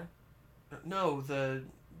Mall guy? No, the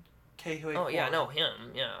Kei-Hui Oh, Kwan. yeah, no,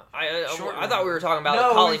 him, yeah. I thought we were talking about the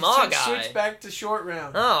Colin Mall guy. Switch back to Short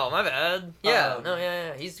Round. Oh, my bad.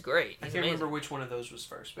 Yeah, he's great. I can't remember which one of those was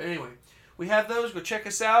first. But anyway, we have those. Go check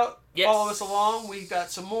us out. Yes. Follow us along. We've got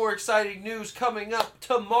some more exciting news coming up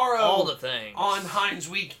tomorrow. All the things. On Heinz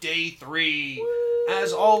Week Day 3. Woo.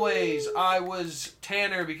 As always, I was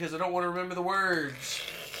Tanner because I don't want to remember the words.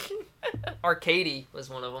 Arcady was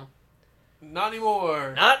one of them. Not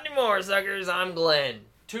anymore. Not anymore, suckers. I'm Glenn.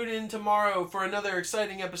 Tune in tomorrow for another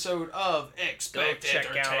exciting episode of Expect Go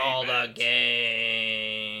check out all the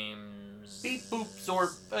games. Beep boops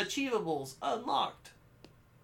or achievables unlocked.